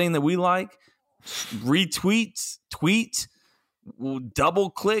everything that we like. Retweets, tweet, double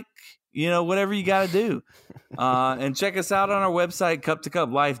click, whatever you got to do. And check us out on our website,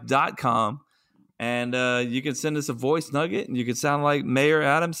 cuptocuplife.com. And you can send us a voice nugget, and you can sound like Mayor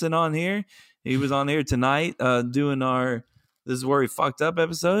Adamson on here. He was on here tonight doing our This Is Where He Fucked Up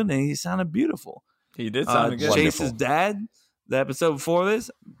episode, and he sounded beautiful. He did sound good. Chase's dad, the episode before this,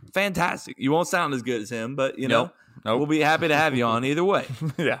 fantastic. You won't sound as good as him, but, you know, we'll be happy to have you on either way.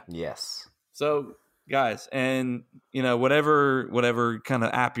 Yeah. Yes. So, guys, and, you know, whatever kind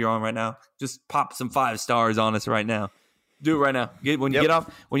of app you're on right now, just pop some 5 stars on us right now. Do it right now. When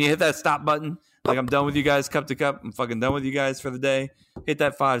you hit that stop button, like, I'm done with you guys, cup to cup. I'm fucking done with you guys for the day. Hit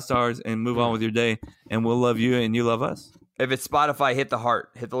that 5 stars and move on with your day, and we'll love you and you love us. If it's Spotify, hit the heart.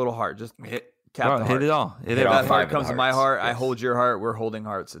 Hit the little heart. Just hit the heart. Hit it all. Hit that heart comes to my heart. Yes. I hold your heart. We're holding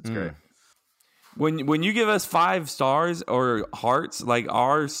hearts. It's great. When you give us 5 stars or hearts, like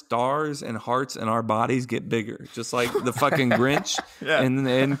our stars and hearts and our bodies get bigger, just like the fucking Grinch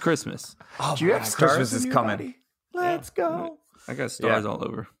and Christmas. Oh, do you have stars? Christmas is coming. Body? Let's go. I got stars all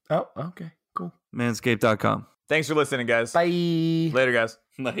over. Oh, okay. Cool. Manscaped.com. Thanks for listening, guys. Bye. Later, guys.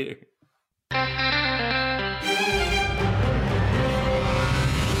 Later.